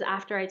this was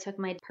after I took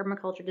my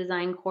permaculture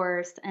design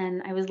course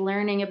and I was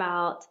learning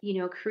about,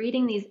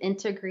 creating these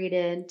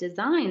integrated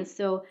designs.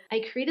 So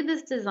I created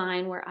this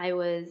design where I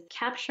was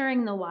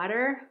capturing the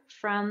water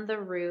from the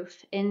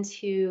roof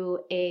into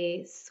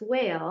a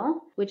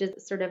swale, which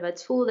is sort of a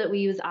tool that we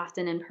use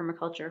often in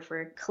permaculture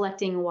for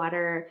collecting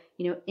water,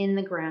 in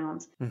the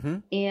ground. Mm-hmm.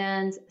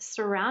 And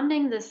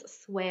surrounding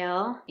this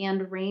swale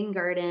and rain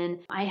garden,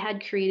 I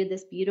had created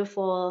this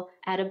beautiful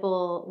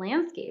edible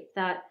landscape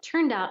that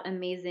turned out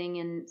amazing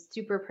and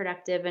super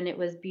productive. And it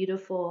was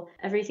beautiful,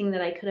 everything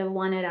that I could have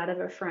wanted out of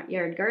a front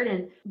yard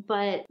garden.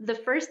 But the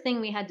first thing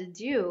we had to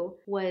do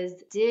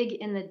was dig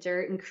in the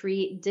dirt and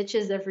create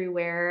ditches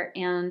everywhere.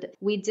 And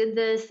we did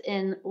this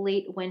in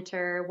late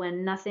winter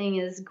when nothing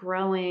is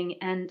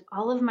growing. And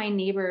all of my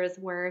neighbors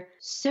were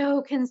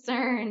so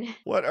concerned.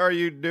 What are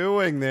you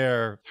doing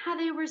there? Yeah,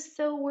 they were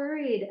so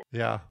worried.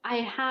 Yeah. I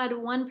had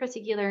one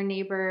particular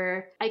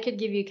neighbor, I could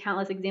give you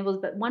countless examples,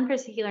 but one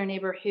particular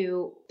neighbor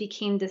who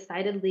became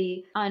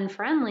decidedly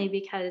unfriendly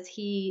because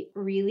he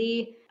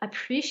really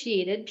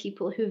appreciated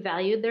people who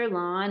valued their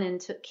lawn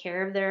and took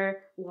care of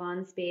their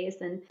lawn space.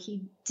 And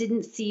he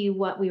didn't see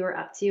what we were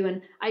up to.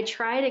 And I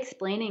tried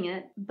explaining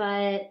it,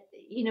 but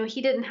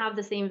he didn't have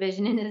the same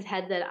vision in his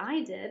head that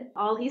I did.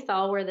 All he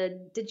saw were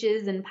the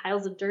ditches and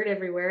piles of dirt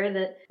everywhere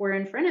that were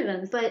in front of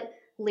him. But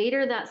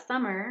later that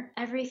summer,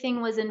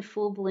 everything was in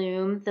full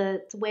bloom.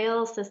 The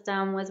swale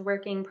system was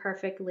working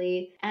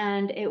perfectly,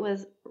 and it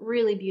was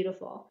really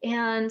beautiful.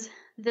 And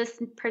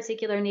this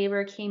particular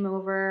neighbor came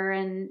over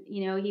and,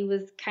 he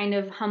was kind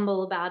of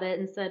humble about it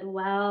and said,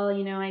 well,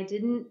 I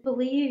didn't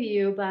believe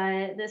you,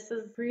 but this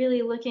is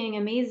really looking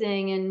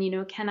amazing. And,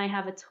 can I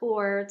have a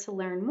tour to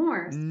learn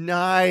more?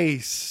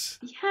 Nice.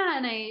 Yeah.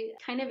 And I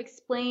kind of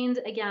explained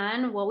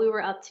again what we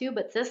were up to,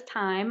 but this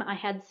time I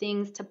had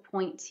things to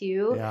point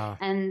to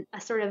and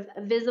a sort of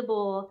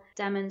visible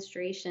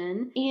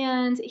demonstration.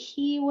 And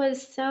he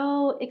was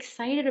so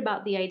excited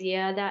about the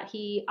idea that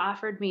he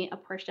offered me a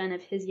portion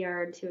of his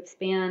yard to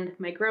expand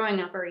my growing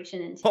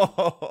operation into.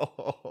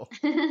 Oh,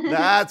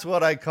 that's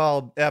what I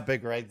call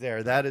epic right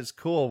there. That is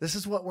cool. This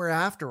is what we're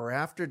after. We're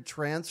after to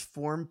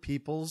transform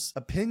people's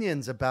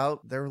opinions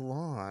about their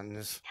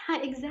lawns.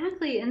 Yeah,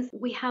 exactly. And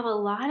we have a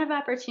lot of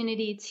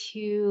opportunity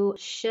to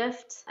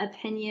shift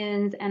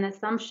opinions and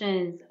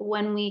assumptions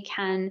when we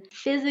can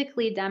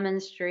physically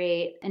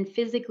demonstrate and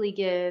physically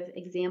give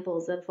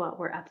examples of what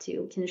we're up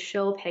to. We can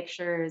show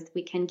pictures,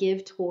 we can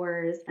give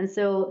tours. And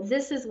so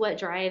this is what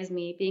drives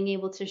me, being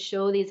able to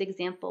show these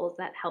examples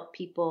that help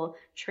people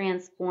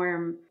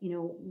transform,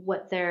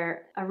 what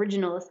their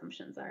original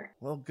assumptions are.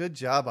 Well, good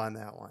job on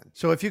that one.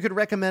 So if you could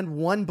recommend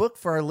one book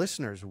for our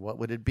listeners, what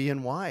would it be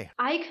and why?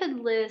 I could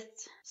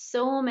list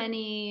so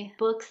many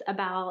books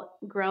about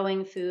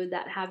growing food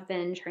that have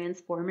been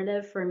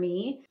transformative for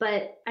me,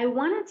 but I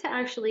wanted to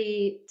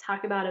actually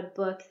talk about a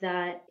book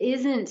that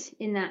isn't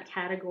in that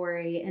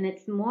category, and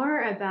it's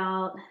more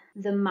about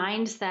the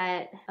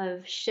mindset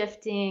of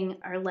shifting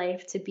our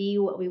life to be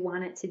what we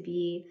want it to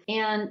be.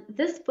 And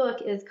this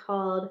book is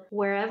called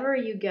Wherever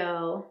You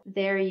Go,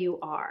 There You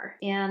Are.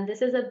 And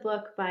this is a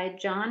book by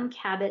Jon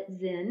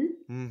Kabat-Zinn.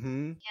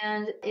 Mm-hmm.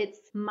 And it's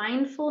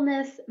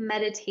mindfulness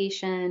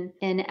meditation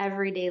in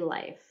everyday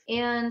life.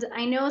 And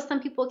I know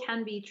some people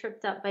can be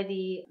tripped up by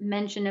the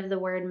mention of the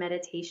word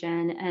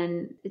meditation,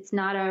 and it's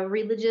not a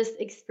religious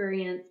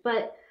experience,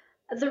 but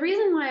the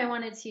reason why I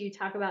wanted to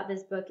talk about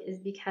this book is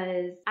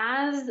because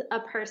as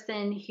a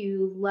person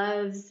who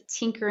loves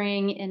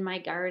tinkering in my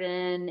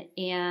garden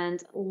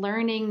and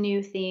learning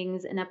new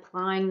things and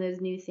applying those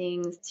new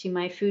things to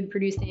my food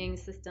producing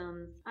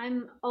systems,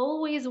 I'm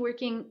always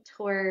working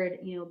toward,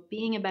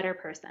 being a better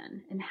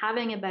person and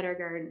having a better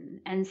garden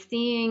and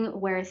seeing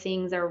where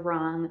things are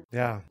wrong.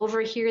 Yeah.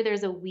 Over here,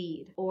 there's a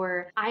weed,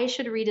 or I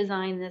should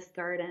redesign this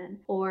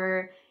garden,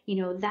 or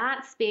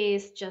that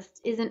space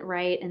just isn't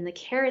right. And the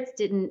carrots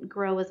didn't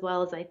grow as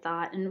well as I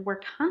thought. And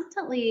we're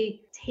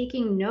constantly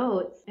taking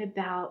notes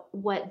about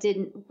what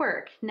didn't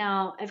work.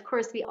 Now, of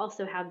course, we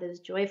also have those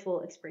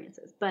joyful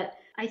experiences, but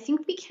I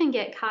think we can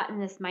get caught in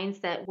this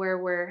mindset where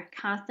we're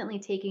constantly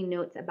taking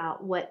notes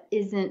about what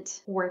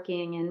isn't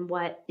working and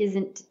what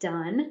isn't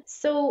done.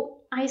 So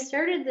I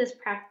started this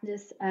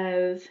practice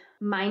of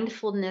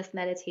mindfulness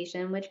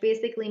meditation, which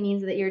basically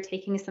means that you're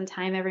taking some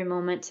time every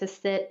moment to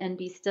sit and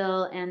be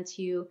still and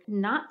to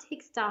not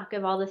take stock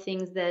of all the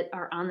things that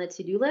are on the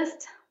to-do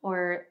list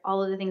or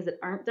all of the things that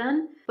aren't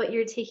done, but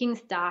you're taking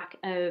stock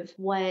of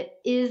what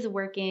is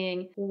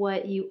working,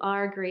 what you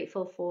are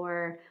grateful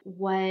for,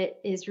 what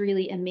is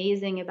really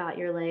amazing about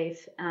your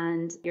life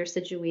and your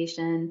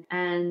situation.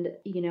 And,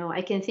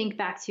 I can think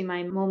back to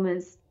my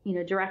moments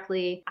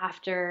directly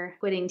after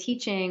quitting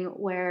teaching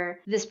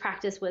where this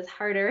practice was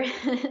harder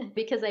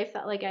because I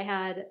felt like I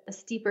had a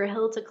steeper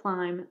hill to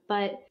climb.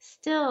 But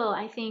still,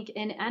 I think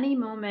in any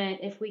moment,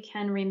 if we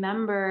can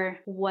remember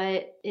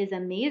what is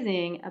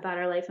amazing about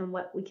our life and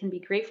what we can be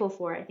grateful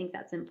for, I think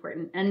that's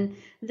important. And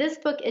this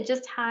book, it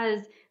just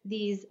has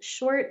these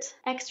short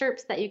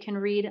excerpts that you can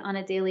read on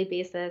a daily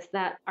basis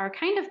that are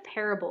kind of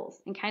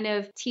parables and kind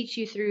of teach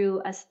you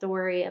through a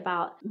story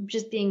about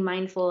just being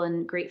mindful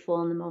and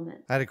grateful in the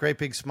moment. I had a great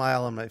big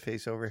smile on my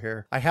face over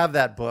here. I have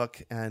that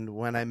book, and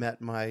when I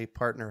met my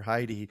partner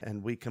Heidi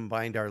and we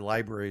combined our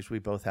libraries, we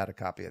both had a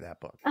copy of that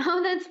book.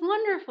 Oh, that's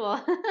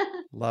wonderful.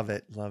 Love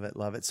it, love it,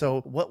 love it. So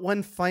what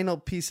one final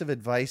piece of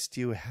advice do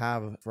you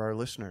have for our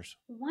listeners?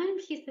 One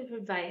piece of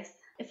advice.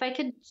 If I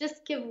could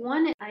just give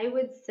one, I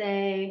would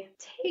say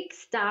take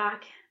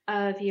stock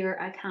of your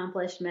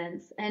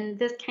accomplishments. And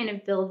this kind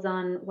of builds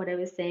on what I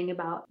was saying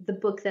about the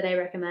book that I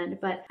recommend.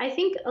 But I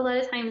think a lot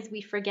of times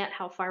we forget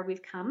how far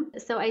we've come.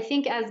 So I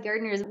think as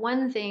gardeners,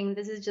 one thing,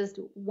 this is just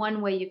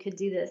one way you could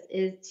do this,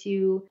 is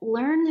to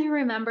learn to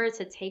remember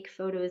to take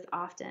photos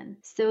often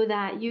so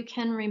that you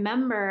can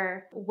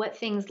remember what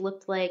things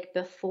looked like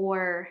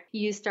before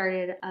you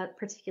started a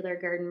particular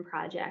garden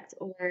project,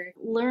 or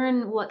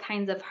learn what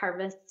kinds of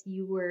harvests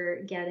you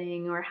were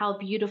getting or how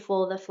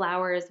beautiful the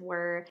flowers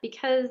were.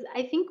 Because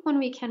I think when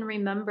we can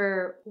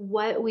remember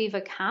what we've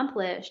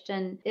accomplished,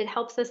 and it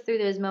helps us through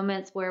those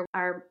moments where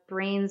our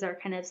brains are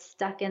kind of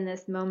stuck in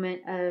this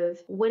moment of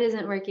what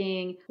isn't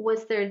working,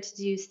 what's there to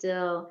do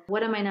still,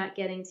 what am I not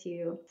getting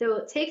to?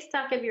 So take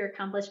stock of your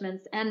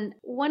accomplishments. And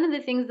one of the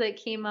things that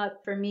came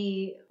up for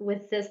me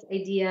with this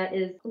idea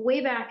is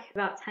way back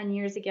about 10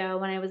 years ago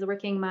when I was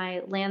working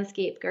my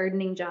landscape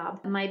gardening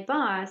job, my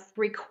boss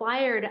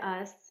required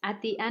us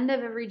at the end of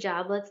every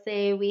job, let's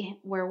say we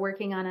were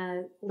working on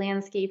a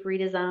landscape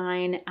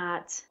redesign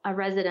at a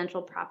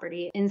residential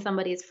property in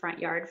somebody's front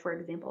yard, for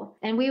example.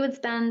 And we would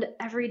spend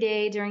every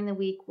day during the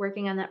week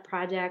working on that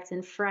project,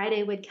 and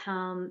Friday would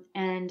come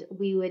and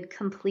we would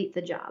complete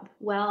the job.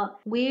 Well,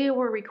 we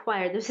were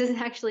required, this is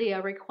actually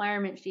a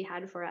requirement she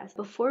had for us.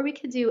 Before we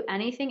could do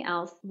anything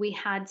else, we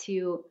had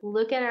to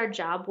look at our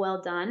job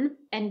well done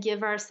and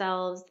give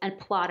ourselves and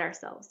applaud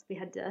ourselves. We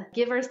had to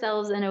give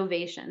ourselves an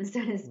ovation,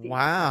 so to speak.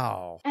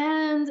 Wow.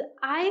 And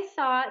I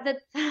thought that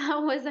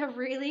that was a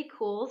really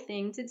cool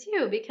thing to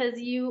do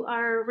because you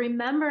are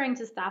remembering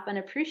to stop and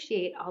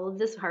appreciate all of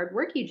this hard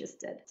work you just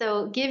did.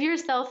 So give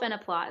yourself an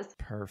applause.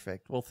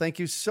 Perfect. Well, thank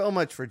you so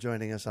much for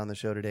joining us on the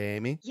show today,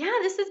 Amy. Yeah,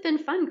 this has been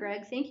fun,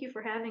 Greg. Thank you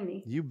for having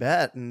me. You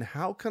bet. And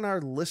how can our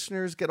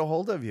listeners get a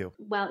hold of you?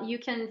 Well, you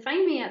can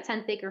find me at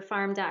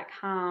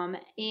 10thacrefarm.com.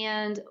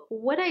 And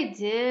what I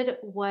did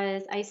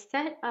was I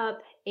set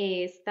up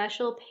a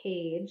special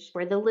page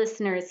for the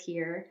listeners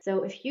here.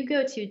 So if you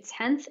go to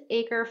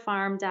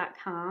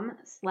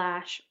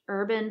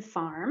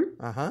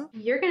 10thacrefarm.com/urbanfarm,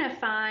 you're going to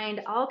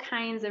find all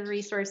kinds of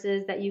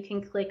resources that you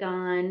can click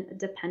on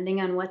depending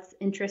on what's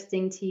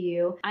interesting to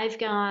you. I've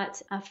got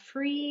a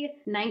free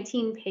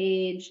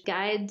 19-page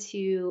guide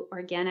to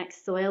organic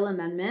soil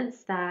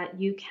amendments that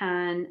you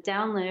can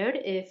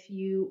download if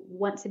you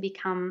want to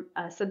become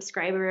a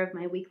subscriber of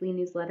my weekly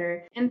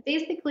newsletter. And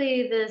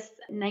basically this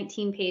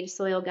 19-page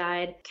soil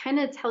guide kind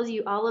of tells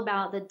you all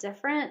about the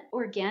different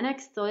organic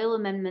soil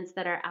amendments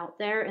that are out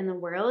there in the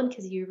world,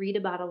 because you read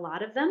about a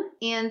lot of them.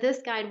 And this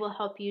guide will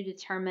help you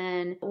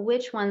determine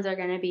which ones are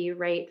going to be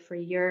right for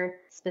your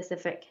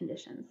specific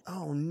conditions.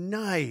 Oh,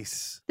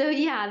 nice. So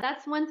yeah,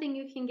 that's one thing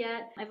you can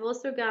get. I've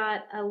also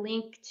got a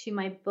link to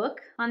my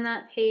book on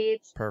that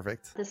page.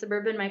 Perfect. The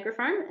Suburban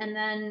Microfarm. And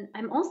then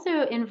I'm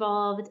also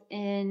involved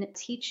in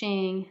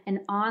teaching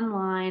an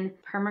online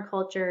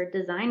permaculture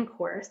design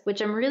course,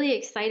 which I'm really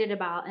excited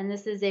about. And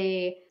this is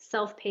a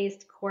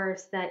self-paced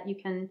course that you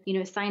can,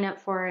 sign up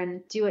for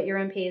and do at your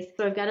own pace.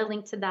 So I've got a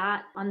link to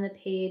that on the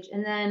page.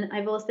 And then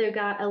I've also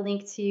got a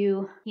link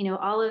to,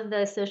 all of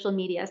the social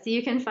media. So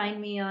you can find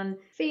me on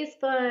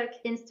Facebook,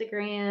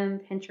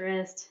 Instagram,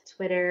 Pinterest,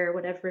 Twitter,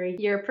 whatever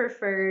your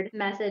preferred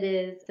method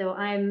is. So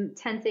I'm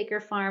 10th Acre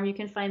Farm. You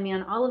can find me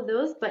on all of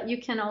those, but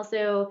you can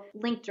also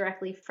link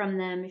directly from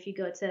them if you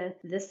go to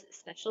this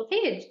special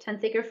page,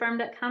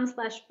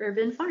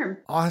 10thacrefarm.com/urbanfarm.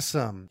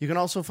 Awesome. You can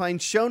also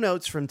find show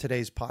notes from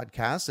today's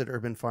podcast at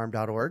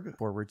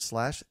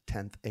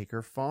urbanfarm.org/10th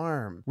Acre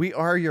Farm. We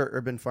are your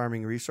urban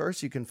farming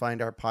resource. You can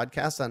find our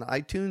podcast on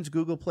iTunes,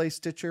 Google Play,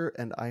 Stitcher,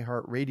 and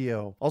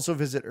iHeartRadio. Also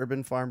visit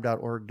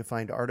urbanfarm.org to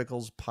find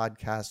articles,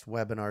 podcasts,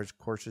 webinars,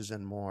 courses,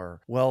 and more.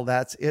 Well,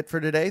 that's it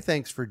for today.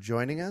 Thanks for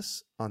joining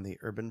us on the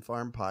Urban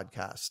Farm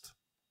Podcast.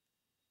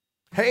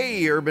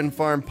 Hey, Urban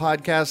Farm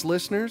Podcast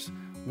listeners.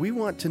 We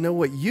want to know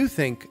what you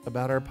think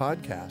about our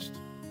podcast.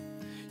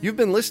 You've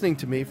been listening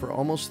to me for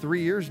almost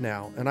 3 years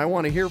now, and I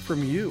want to hear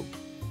from you.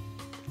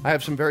 I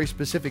have some very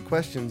specific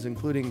questions,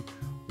 including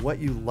what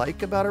you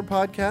like about our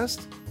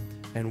podcast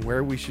and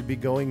where we should be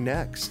going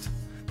next.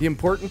 The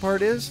important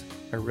part is,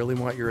 I really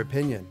want your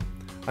opinion.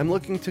 I'm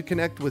looking to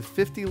connect with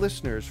 50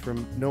 listeners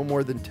from no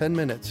more than 10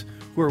 minutes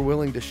who are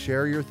willing to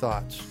share your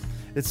thoughts.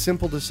 It's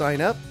simple to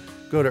sign up.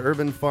 Go to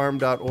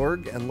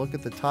urbanfarm.org and look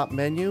at the top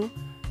menu.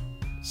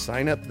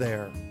 Sign up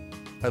there.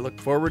 I look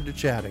forward to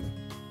chatting.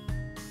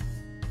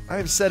 I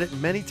have said it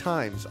many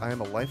times, I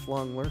am a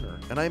lifelong learner,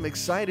 and I'm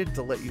excited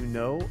to let you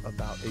know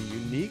about a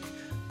unique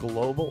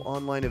global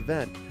online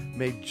event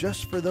made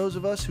just for those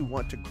of us who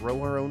want to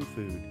grow our own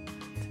food.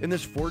 In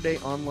this 4-day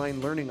online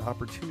learning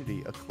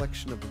opportunity, a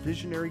collection of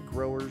visionary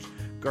growers,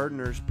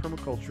 gardeners,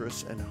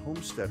 permaculturists, and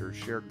homesteaders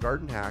share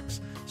garden hacks,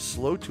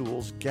 slow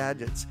tools,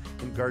 gadgets,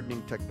 and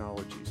gardening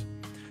technologies.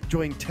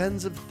 Join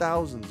tens of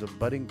thousands of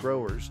budding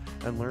growers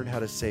and learn how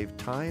to save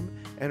time,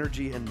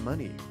 energy, and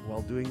money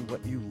while doing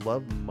what you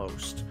love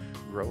most,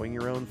 growing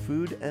your own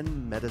food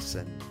and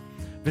medicine.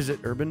 Visit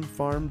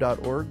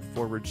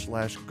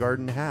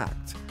urbanfarm.org/garden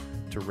hacked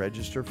to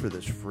register for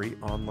this free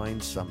online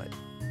summit.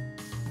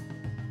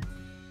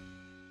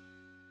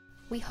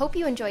 We hope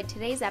you enjoyed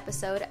today's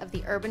episode of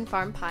the Urban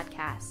Farm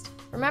Podcast.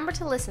 Remember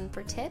to listen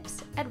for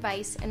tips,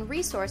 advice, and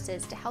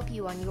resources to help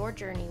you on your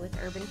journey with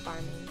urban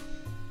farming.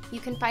 You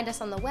can find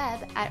us on the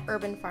web at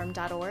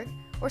urbanfarm.org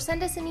or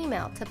send us an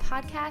email to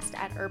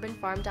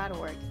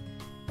podcast@urbanfarm.org.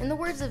 In the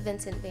words of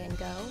Vincent van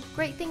Gogh,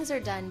 great things are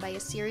done by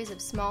a series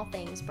of small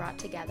things brought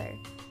together.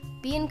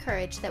 Be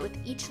encouraged that with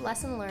each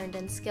lesson learned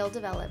and skill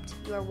developed,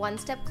 you are one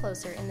step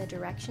closer in the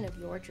direction of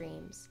your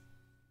dreams.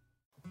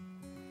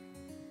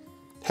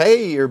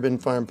 Hey, Urban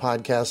Farm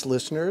Podcast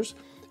listeners.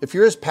 If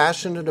you're as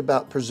passionate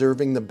about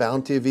preserving the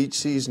bounty of each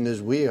season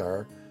as we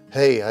are,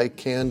 hey, I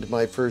canned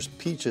my first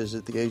peaches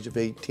at the age of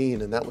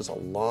 18, and that was a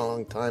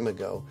long time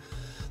ago,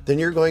 then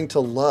you're going to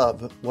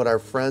love what our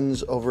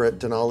friends over at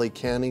Denali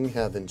Canning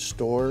have in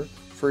store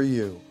for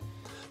you.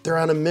 They're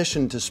on a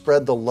mission to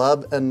spread the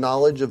love and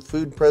knowledge of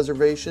food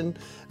preservation,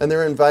 and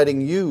they're inviting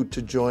you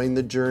to join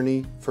the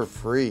journey for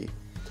free.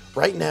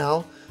 Right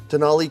now,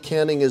 Denali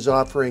Canning is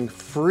offering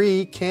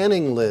free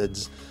canning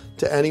lids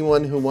to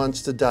anyone who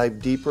wants to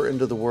dive deeper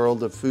into the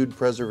world of food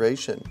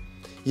preservation.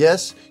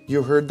 Yes,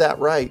 you heard that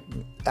right,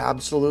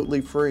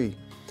 absolutely free.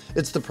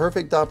 It's the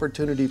perfect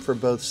opportunity for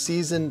both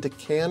seasoned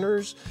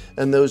canners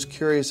and those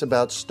curious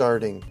about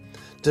starting.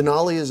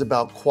 Denali is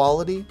about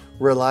quality,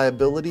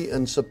 reliability,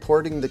 and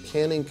supporting the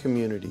canning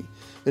community,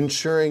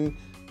 ensuring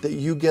that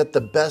you get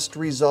the best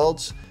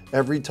results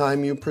every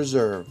time you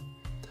preserve.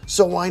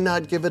 So why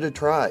not give it a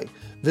try?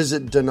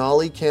 Visit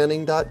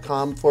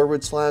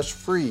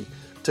denalicanning.com/free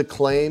to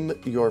claim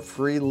your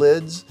free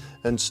lids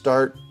and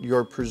start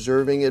your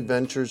preserving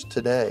adventures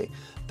today.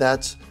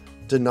 That's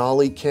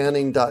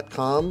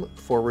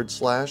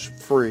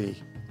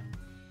denalicanning.com/free.